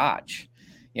Red Scotch.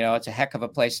 It's a heck of a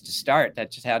place to start.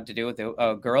 That just had to do with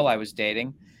a girl I was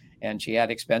dating, and she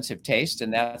had expensive taste.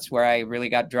 And that's where I really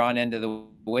got drawn into the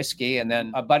whiskey. And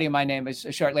then a buddy of mine was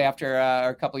shortly after, or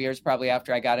a couple of years probably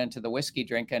after I got into the whiskey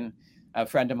drinking, a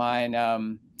friend of mine,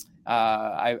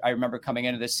 I remember coming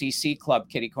into the CC Club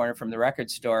kitty corner from the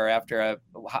record store after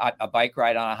a bike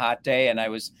ride on a hot day, and I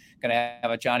was going to have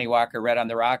a Johnny Walker Red on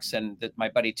the Rocks, and my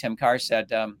buddy Tim Carr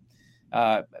said,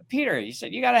 Peter, he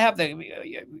said, you got to have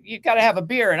a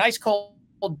beer, an ice cold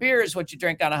beer is what you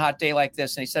drink on a hot day like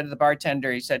this. And he said to the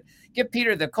bartender, he said, give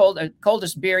Peter the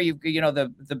coldest beer,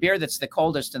 the beer that's the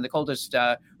coldest and the coldest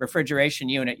refrigeration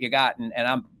unit you got, and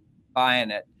I'm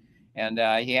buying it. And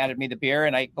he handed me the beer,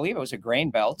 and I believe it was a Grain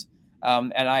Belt.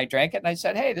 And I drank it, and I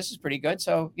said, hey, this is pretty good.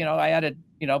 So, I added,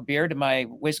 beer to my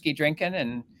whiskey drinking,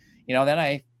 and, then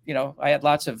I had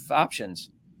lots of options.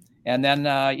 And then,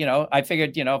 I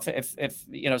figured,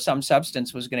 if some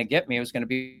substance was going to get me, it was going to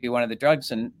be one of the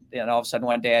drugs. And all of a sudden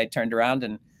one day I turned around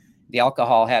and the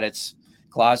alcohol had its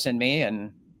claws in me.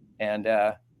 And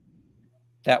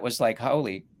that was like,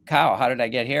 holy cow, how did I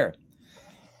get here?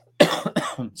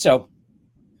 So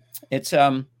it's,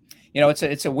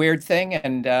 it's a weird thing.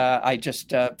 And I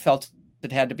just felt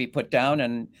it had to be put down.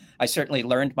 And I certainly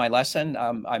learned my lesson.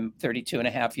 I'm 32 and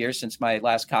a half years since my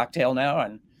last cocktail now.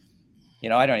 And,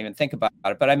 I don't even think about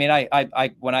it. But I mean, I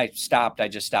when I stopped, I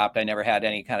just stopped. I never had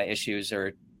any kind of issues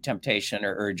or temptation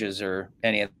or urges or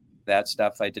any of that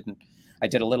stuff. I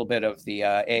did a little bit of the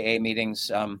AA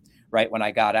meetings right when I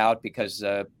got out, because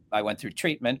I went through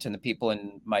treatment, and the people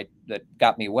that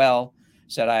got me well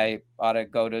said I ought to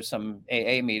go to some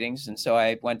AA meetings. And so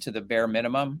I went to the bare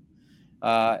minimum.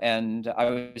 And I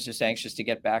was just anxious to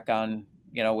get back on,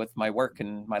 with my work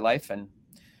and my life. And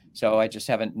so I just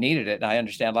haven't needed it. And I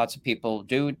understand lots of people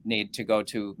do need to go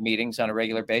to meetings on a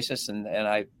regular basis. And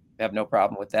I have no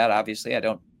problem with that. Obviously, I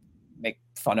don't make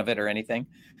fun of it or anything.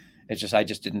 It's just, I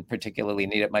just didn't particularly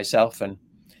need it myself. It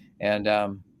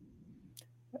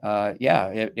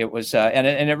was, and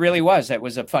it really was. It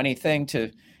was a funny thing to,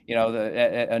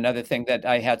 another thing that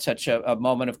I had such a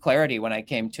moment of clarity when I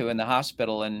came to in the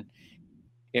hospital. And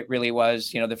it really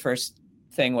was, the first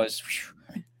thing was,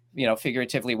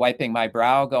 figuratively wiping my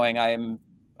brow, going,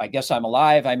 I guess I'm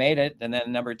alive. I made it. And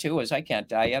then number 2 was, I can't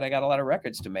die yet. I got a lot of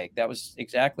records to make. That was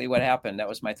exactly what happened. That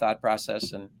was my thought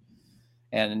process.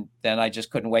 And then I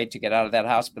just couldn't wait to get out of that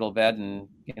hospital bed and,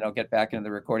 get back into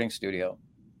the recording studio.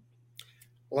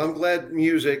 Well, I'm glad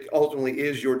music ultimately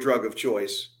is your drug of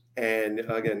choice. And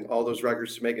again, all those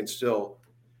records to make and still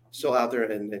out there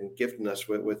and gifting us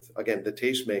with again, the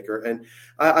tastemaker. And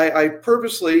I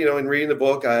purposely, in reading the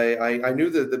book, I knew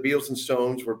that the Beatles and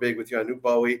Stones were big with you. I knew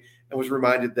Bowie, and was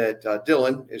reminded that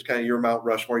Dylan is kind of your Mount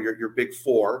Rushmore, your big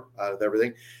 4 out of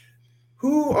everything.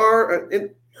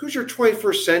 Who's your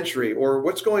 21st century, or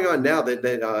what's going on now that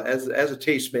as a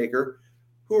tastemaker,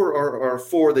 who are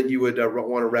 4 that you would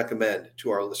want to recommend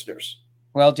to our listeners?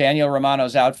 Well, Daniel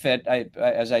Romano's Outfit,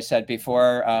 as I said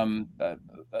before, an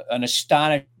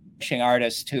astonishing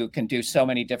artist who can do so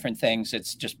many different things.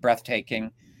 It's just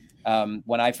breathtaking.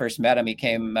 When I first met him,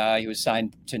 he was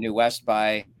signed to New West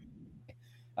by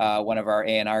one of our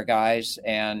A&R guys.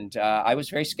 And I was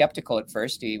very skeptical at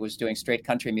first. He was doing straight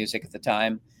country music at the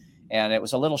time, and it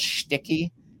was a little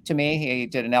shticky to me. He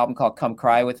did an album called Come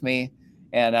Cry With Me.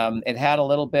 And it had a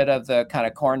little bit of the kind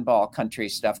of cornball country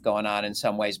stuff going on in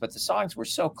some ways, but the songs were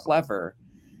so clever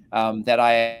that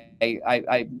I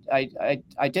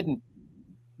didn't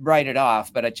write it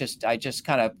off, but I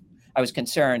was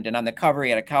concerned. And on the cover, he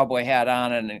had a cowboy hat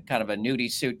on and kind of a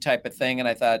nudie suit type of thing. And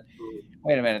I thought,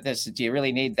 wait a minute, do you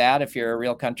really need that if you're a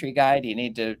real country guy? Do you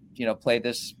need to, play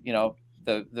this,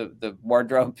 the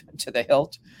wardrobe to the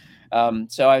hilt?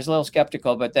 So I was a little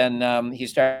skeptical, but then he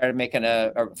started making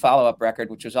a follow-up record,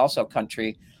 which was also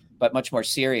country, but much more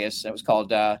serious. It was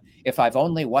called If I've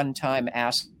Only One Time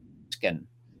Askin'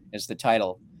 is the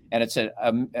title. And it's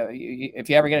if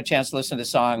you ever get a chance to listen to the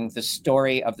song, the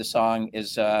story of the song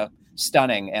is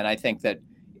stunning. And I think that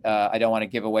I don't want to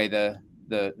give away the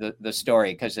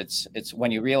story, because it's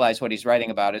when you realize what he's writing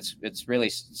about, it's really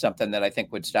something that I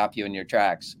think would stop you in your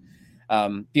tracks.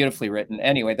 Beautifully written.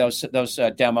 Anyway, those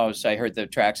demos, I heard the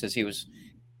tracks as he was,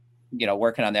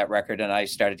 working on that record, and I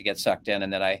started to get sucked in.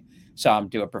 And then I saw him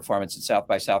do a performance at South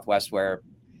by Southwest where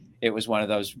it was one of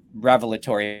those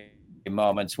revelatory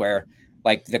moments where,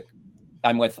 like,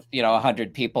 I'm with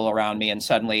 100 people around me, and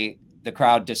suddenly the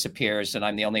crowd disappears, and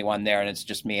I'm the only one there, and it's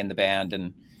just me and the band.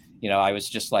 And I was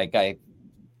just like, I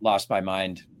lost my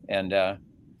mind, and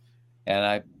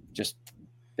I've just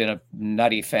been a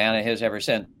nutty fan of his ever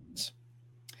since.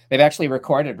 They've actually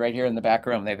recorded right here in the back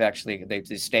room. They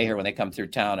stay here when they come through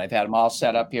town. I've had them all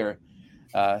set up here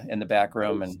in the back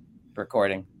room and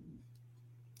recording.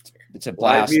 It's a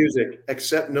blast. Live music,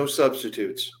 except no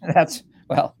substitutes.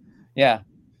 Yeah.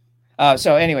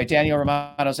 So anyway, Daniel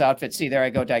Romano's Outfit. See, there I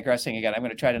go digressing again. I'm going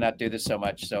to try to not do this so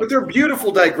much. But they're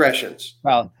beautiful digressions.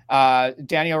 Well,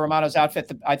 Daniel Romano's Outfit.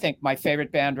 I think my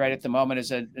favorite band right at the moment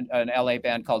is an LA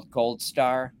band called Gold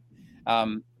Star.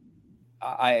 The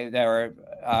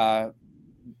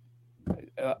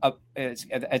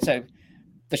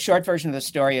short version of the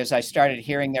story is I started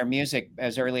hearing their music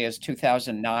as early as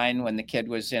 2009 when the kid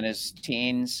was in his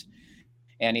teens,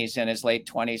 and he's in his late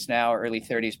 20s now, early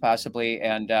 30s possibly.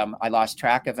 And I lost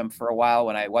track of him for a while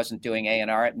when I wasn't doing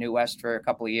A&R at New West for a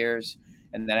couple of years,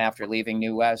 and then after leaving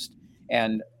New West.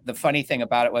 And the funny thing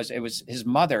about it was his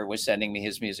mother was sending me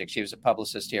his music. She was a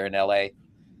publicist here in LA.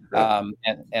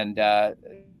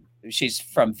 She's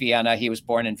from Vienna. He was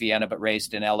born in Vienna but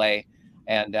raised in LA,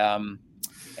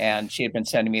 and she had been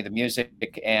sending me the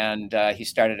music. And he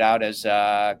started out as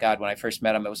when I first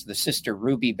met him, it was the Sister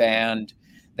Ruby Band.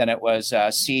 Then it was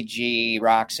CG,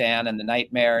 Roxanne and the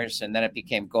Nightmares, and then it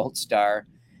became Gold Star.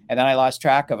 And then I lost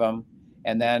track of him.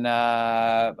 And then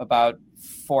about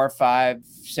 4, 5,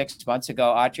 6 months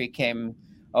ago, Autry came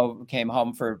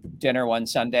home for dinner one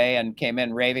Sunday and came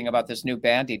in raving about this new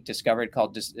band he discovered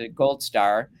called Gold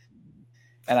Star.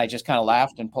 And I just kind of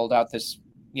laughed and pulled out this,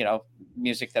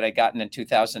 music that I'd gotten in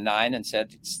 2009 and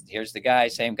said, here's the guy,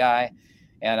 same guy.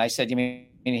 And I said, you mean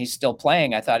he's still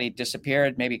playing? I thought he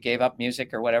disappeared, maybe gave up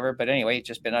music or whatever. But anyway, he's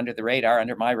just been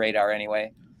under my radar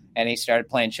anyway. And he started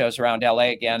playing shows around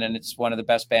LA again. And it's one of the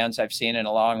best bands I've seen in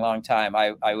a long, long time.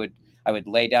 I would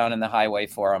lay down in the highway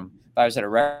for him. If I was at a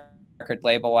record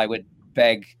label, I would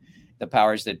beg the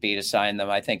powers that be to sign them.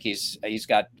 I think he's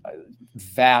got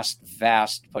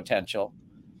vast potential.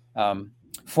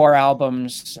 4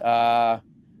 albums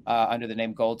under the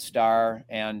name Gold Star,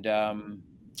 and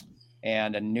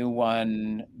a new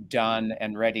one done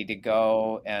and ready to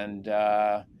go. And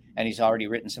he's already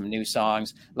written some new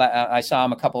songs. I saw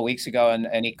him a couple of weeks ago,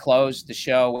 and he closed the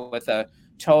show with a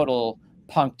total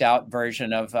punked out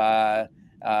version of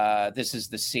This Is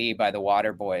the Sea by the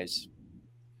Waterboys.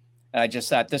 And I just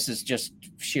thought, this is just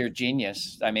sheer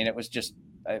genius. I mean, it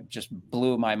just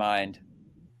blew my mind.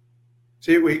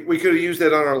 See, we could have used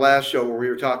that on our last show where we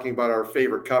were talking about our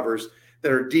favorite covers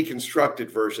that are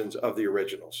deconstructed versions of the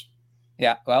originals.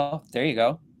 Yeah, well, there you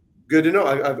go. Good to know.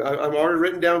 I'm already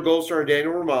written down Gold Star and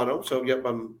Daniel Romano. So, yep,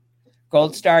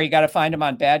 Gold Star, you got to find them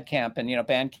on Bandcamp. And,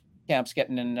 Bandcamp's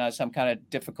getting in some kind of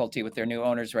difficulty with their new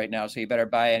owners right now. So you better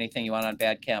buy anything you want on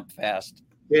Bandcamp fast.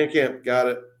 Bandcamp, got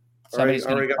it. Somebody's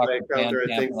already got my account there, I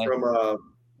think, like, from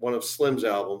one of Slim's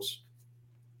albums.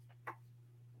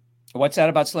 What's that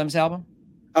about Slim's album?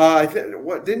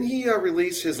 Didn't he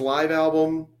release his live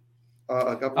album?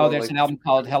 There's an album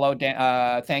called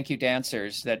Thank You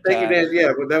Dancers. Thank You Dancers.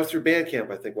 Yeah, that was through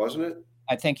Bandcamp, I think, wasn't it?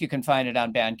 I think you can find it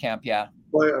on Bandcamp. Yeah.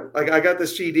 Well, I got the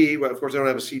CD. Well, of course, I don't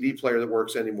have a CD player that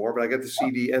works anymore, but I got the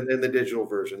CD and then the digital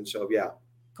version. So yeah.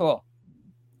 Cool.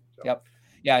 So. Yep.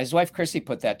 Yeah, his wife Chrissy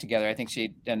put that together. I think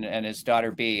she and his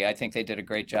daughter B. I think they did a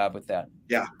great job with that.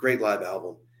 Yeah, great live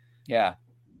album. Yeah.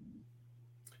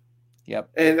 Yep.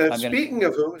 And speaking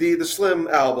of the Slim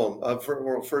album,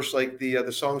 first like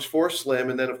the songs for Slim,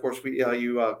 and then of course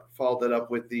you followed that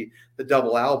up with the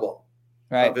double album,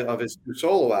 right, of his two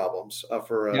solo albums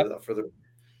for the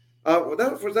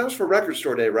that was for Record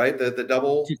Store Day, right? The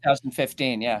double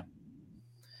 2015, yeah.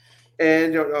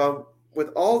 And with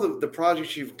all the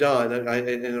projects you've done,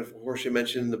 and of course you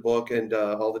mentioned in the book and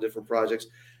all the different projects,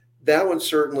 that one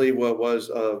certainly was.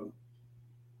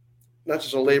 Not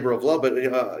just a labor of love, but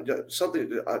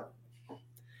something,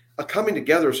 a coming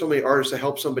together of so many artists to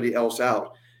help somebody else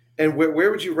out. And where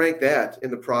would you rank that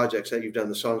in the projects that you've done,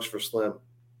 the songs for Slim?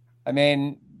 I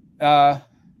mean, it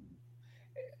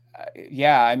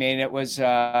was,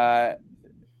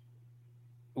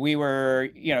 we were,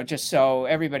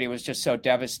 everybody was just so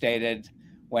devastated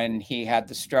when he had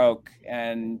the stroke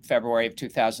in February of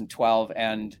 2012.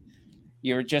 And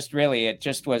you were just really, it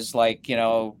just was like,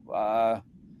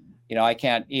 I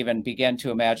can't even begin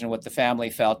to imagine what the family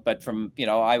felt, but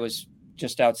I was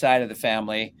just outside of the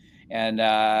family, and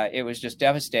it was just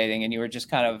devastating. And you were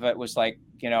just kind of, it was like,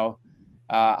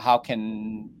 how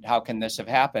can this have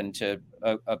happened to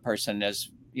a person as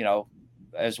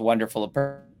wonderful a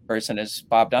person as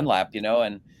Bob Dunlap,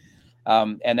 and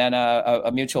then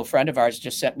a mutual friend of ours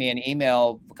just sent me an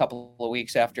email a couple of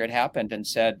weeks after it happened and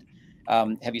said,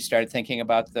 have you started thinking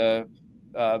about the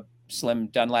Slim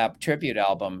Dunlap tribute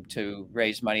album to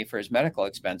raise money for his medical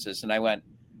expenses? And I went,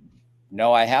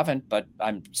 no, I haven't, but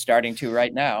I'm starting to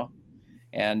right now.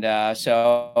 And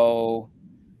so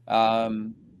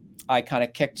I kind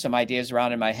of kicked some ideas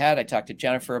around in my head. I talked to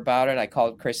Jennifer about it. I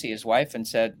called Chrissy, his wife, and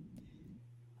said,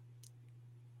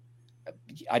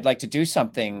 I'd like to do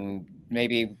something,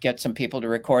 maybe get some people to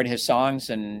record his songs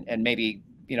and maybe,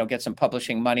 get some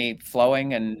publishing money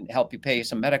flowing and help you pay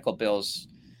some medical bills.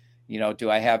 Do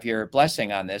I have your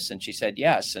blessing on this? And she said,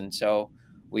 yes. And so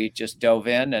we just dove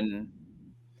in and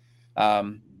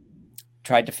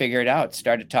tried to figure it out.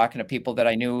 Started talking to people that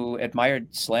I knew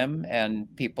admired Slim and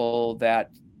people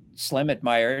that Slim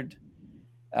admired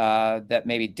that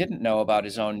maybe didn't know about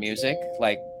his own music,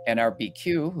 like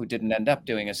NRBQ, who didn't end up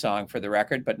doing a song for the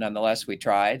record, but nonetheless we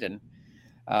tried.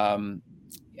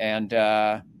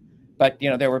 But,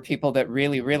 there were people that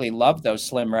really, really loved those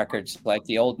Slim records, like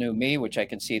The Old New Me, which I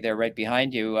can see there right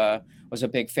behind you, was a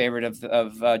big favorite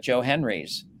of Joe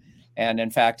Henry's. And in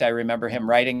fact, I remember him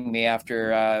writing me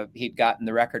after he'd gotten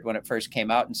the record when it first came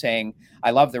out and saying,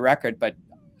 I love the record, but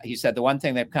he said, the one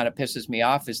thing that kind of pisses me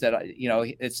off is that,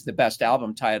 it's the best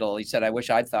album title. He said, I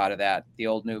wish I'd thought of that, The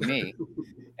Old New Me.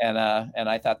 And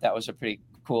I thought that was a pretty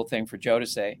cool thing for Joe to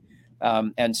say.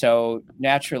 And so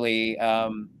naturally,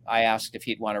 I asked if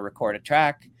he'd want to record a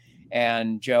track,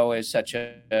 and Joe is such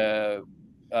a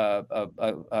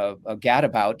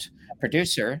gadabout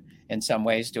producer in some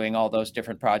ways, doing all those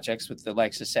different projects with the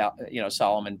likes of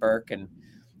Solomon Burke and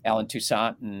Alan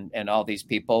Toussaint and all these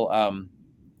people,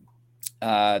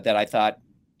 that I thought,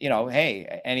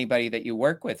 hey, anybody that you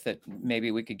work with that maybe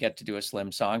we could get to do a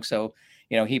Slim song. So,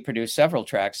 he produced several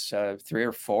tracks, 3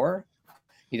 or 4.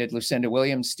 He did Lucinda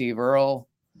Williams, Steve Earle,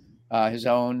 his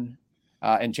own,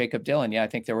 and Jacob Dylan. Yeah, I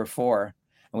think there were 4.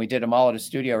 And we did them all at a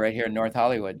studio right here in North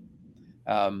Hollywood.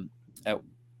 It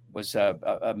was an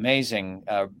amazing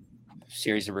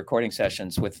series of recording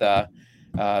sessions with the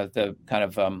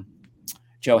kind of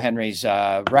Joe Henry's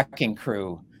Wrecking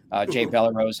Crew, Jay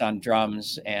Bellarose on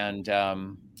drums, and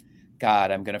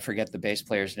God, I'm going to forget the bass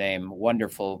player's name.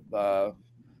 Wonderful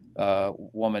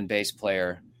woman bass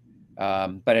player.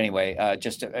 But anyway, I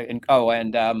don't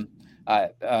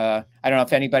know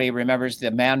if anybody remembers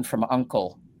the Man from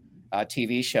U.N.C.L.E.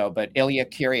 TV show, but Ilya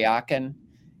Kuryakin,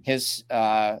 his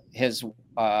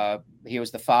he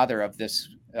was the father of this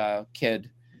kid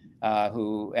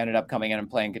who ended up coming in and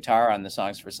playing guitar on the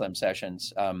Songs for Slim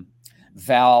sessions.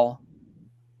 Val,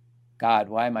 God,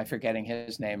 why am I forgetting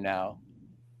his name now?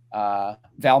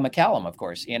 Val McCallum, of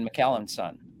course, Ian McCallum's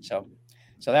son. So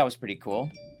that was pretty cool.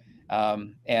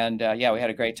 Yeah, we had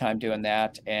a great time doing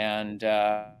that. And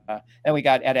then we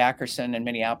got Ed Ackerson in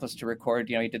Minneapolis to record.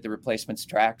 He did the Replacements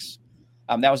tracks.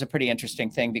 That was a pretty interesting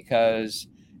thing because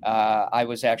I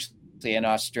was actually in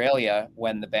Australia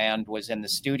when the band was in the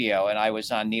studio, and I was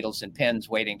on needles and pins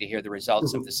waiting to hear the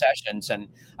results of the sessions. And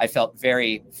I felt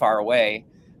very far away,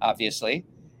 obviously.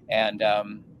 And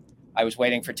I was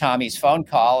waiting for Tommy's phone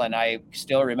call, and I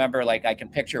still remember, like, I can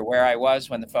picture where I was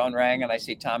when the phone rang, and I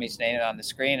see Tommy's name on the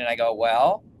screen, and I go,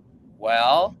 well,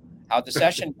 how'd the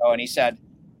session go? And he said,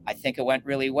 I think it went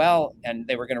really well. And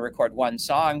they were going to record one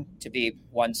song to be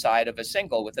one side of a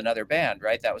single with another band,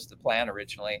 right? That was the plan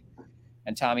originally.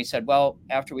 And Tommy said, well,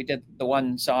 after we did the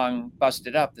one song,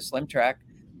 Busted Up, the Slim track,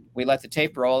 we let the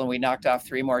tape roll and we knocked off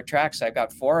 3 more tracks. I've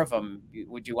got 4 of them.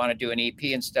 Would you want to do an EP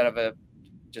instead of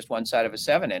just one side of a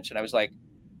 7-inch? And I was like,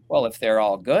 well, if they're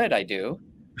all good, I do.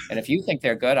 And if you think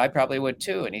they're good, I probably would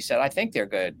too. And he said, I think they're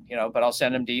good, but I'll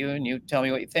send them to you and you tell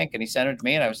me what you think. And he sent them to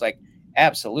me and I was like,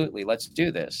 absolutely, let's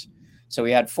do this. So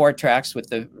we had 4 tracks with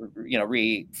the,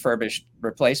 refurbished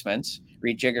replacements,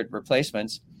 rejiggered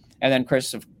replacements. And then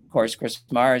Chris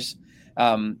Mars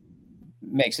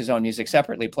makes his own music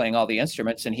separately, playing all the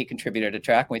instruments, and he contributed a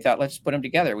track. And we thought, let's put them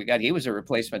together. He was a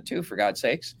replacement too, for God's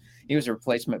sakes. He was a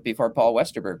replacement before Paul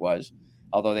Westerberg was,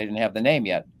 although they didn't have the name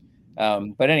yet.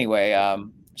 But anyway,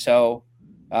 so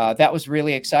that was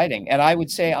really exciting. And I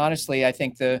would say, honestly, I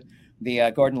think the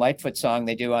Gordon Lightfoot song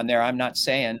they do on there, I'm Not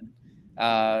Saying,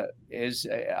 I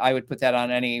would put that on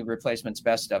any Replacement's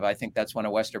best of. I think that's one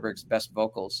of Westerberg's best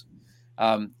vocals.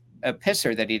 A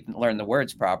pisser that he didn't learn the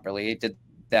words properly. He did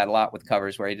that a lot with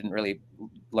covers where he didn't really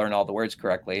learn all the words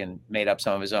correctly and made up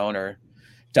some of his own or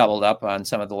doubled up on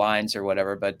some of the lines or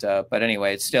whatever. But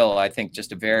anyway, it's still, I think,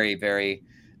 just a very, very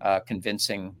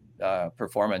convincing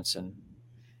performance.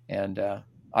 And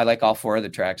I like all 4 of the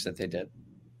tracks that they did.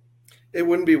 It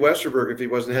wouldn't be Westerberg if he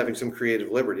wasn't having some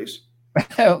creative liberties.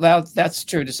 Well, that's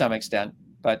true to some extent,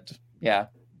 but yeah.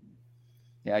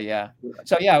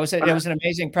 So yeah, it was an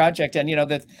amazing project. And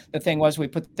the thing was, we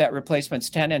put that Replacements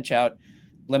 10-inch out,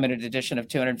 limited edition of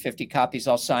 250 copies,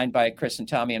 all signed by Chris and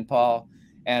Tommy and Paul,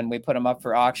 and we put them up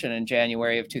for auction in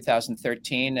January of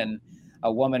 2013. And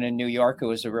a woman in New York who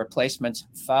was a Replacements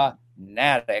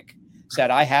fanatic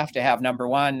said, I have to have number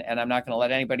 1, and I'm not going to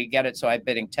let anybody get it. So I'm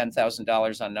bidding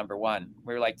 $10,000 on number 1.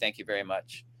 We were like, thank you very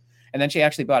much. And then she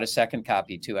actually bought a second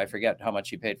copy too. I forget how much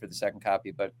she paid for the second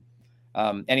copy, but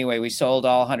anyway, we sold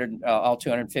all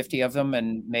 250 of them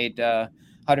and made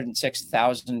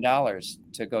 $106,000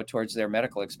 to go towards their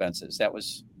medical expenses. That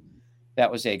was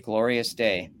a glorious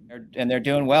day, and they're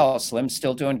doing well. Slim's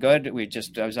still doing good. I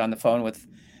was on the phone with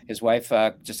his wife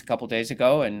just a couple days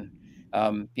ago, and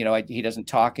he doesn't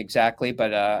talk exactly,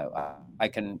 but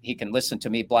he can listen to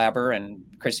me blabber, and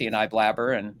Chrissy and I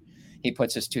blabber, and he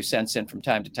puts his 2 cents in from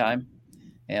time to time.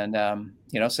 And,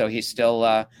 so he's still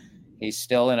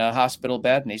in a hospital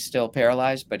bed and he's still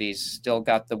paralyzed, but he's still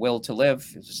got the will to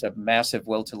live. It's just a massive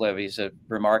will to live. He's a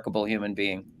remarkable human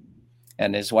being.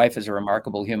 And his wife is a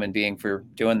remarkable human being for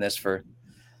doing this for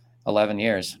 11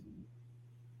 years.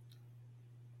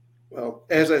 Well,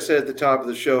 as I said at the top of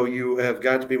the show, you have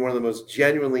got to be one of the most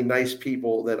genuinely nice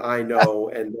people that I know,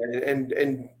 and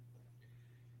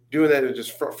doing that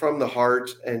just from the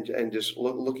heart, and just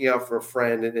looking out for a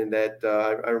friend, and that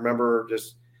I remember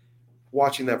just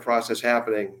watching that process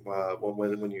happening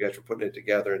when you guys were putting it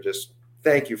together, and just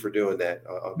thank you for doing that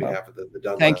on behalf of the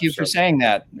Dunlap. Thank you for saying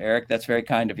that, Eric. That's very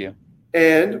kind of you.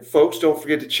 And folks, don't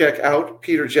forget to check out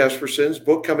Peter Jesperson's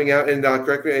book coming out. And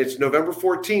correct me, it's November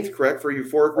 14th, correct, for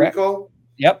Euphoric Recall?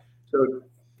 Yep. So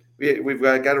we've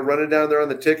got to run it down there on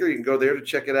the ticker. You can go there to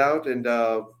check it out and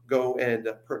go and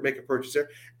make a purchase there.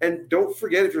 And don't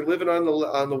forget, if you're living on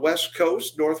the West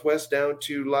Coast, Northwest down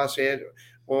to Los Angeles,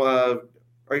 well,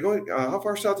 are you going? How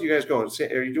far south are you guys going?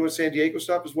 Are you doing San Diego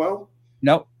stop as well?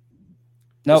 Nope.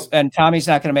 And Tommy's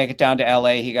not going to make it down to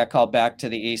LA. He got called back to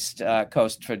the East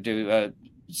Coast to do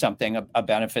something, a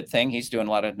benefit thing. He's doing a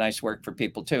lot of nice work for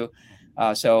people too.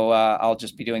 So I'll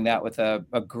just be doing that with a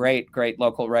great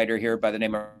local writer here by the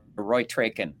name of Roy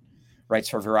Trakin. Writes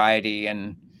for Variety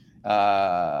and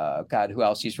God, who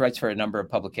else? He writes for a number of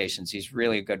publications. He's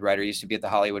really a good writer. He used to be at the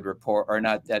Hollywood Report, or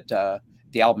not, at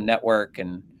the Album Network,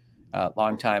 and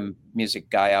longtime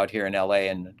music guy out here in LA,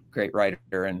 and great writer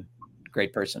and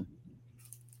great person.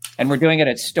 And we're doing it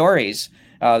at Stories,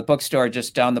 the bookstore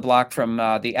just down the block from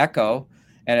the Echo.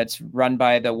 and it's run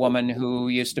by the woman who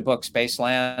used to book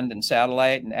Spaceland and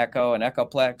Satellite and Echo and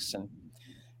Echoplex,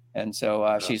 and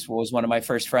so she was one of my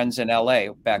first friends in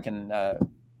LA back in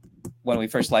when we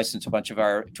first licensed a bunch of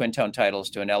our Twin Tone titles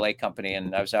to an LA company,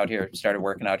 and I was out here, started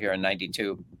working out here in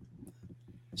 '92.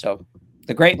 So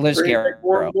the great Liz Garrett.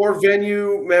 More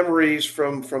venue memories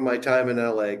from my time in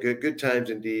LA. Good times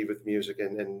indeed with music.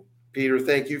 And Peter,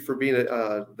 thank you for being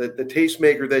the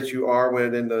tastemaker that you are.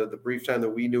 When in the brief time that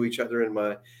we knew each other in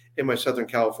my Southern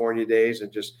California days,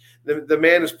 and just the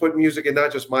man has put music in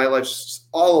not just my life,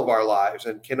 all of our lives,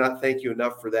 and cannot thank you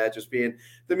enough for that. Just being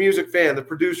the music fan, the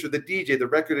producer, the DJ, the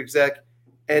record exec,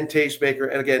 and tastemaker.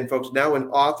 And again, folks, now an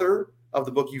author of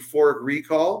the book Euphoric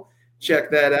Recall.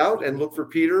 Check that out and look for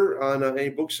Peter on any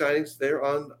book signings there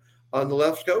on the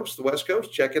left coast, the West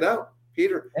Coast. Check it out.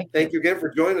 Peter, thank you again for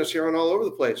joining us here on All Over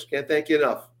the Place. Can't thank you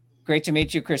enough. Great to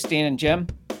meet you, Christine and Jim.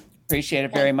 Appreciate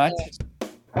it very much.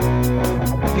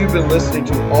 You've been listening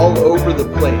to All Over the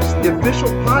Place, the official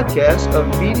podcast of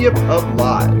Media Pub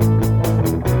Live.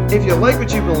 If you like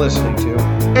what you've been listening to,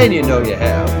 and you know you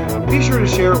have, be sure to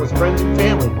share it with friends and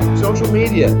family, social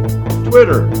media,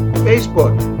 Twitter,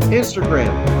 Facebook, Instagram,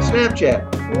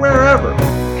 Snapchat, wherever.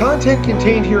 Content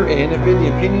contained herein have been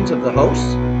the opinions of the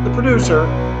hosts, the producer,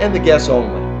 and the guests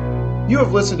only. You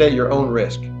have listened at your own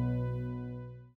risk.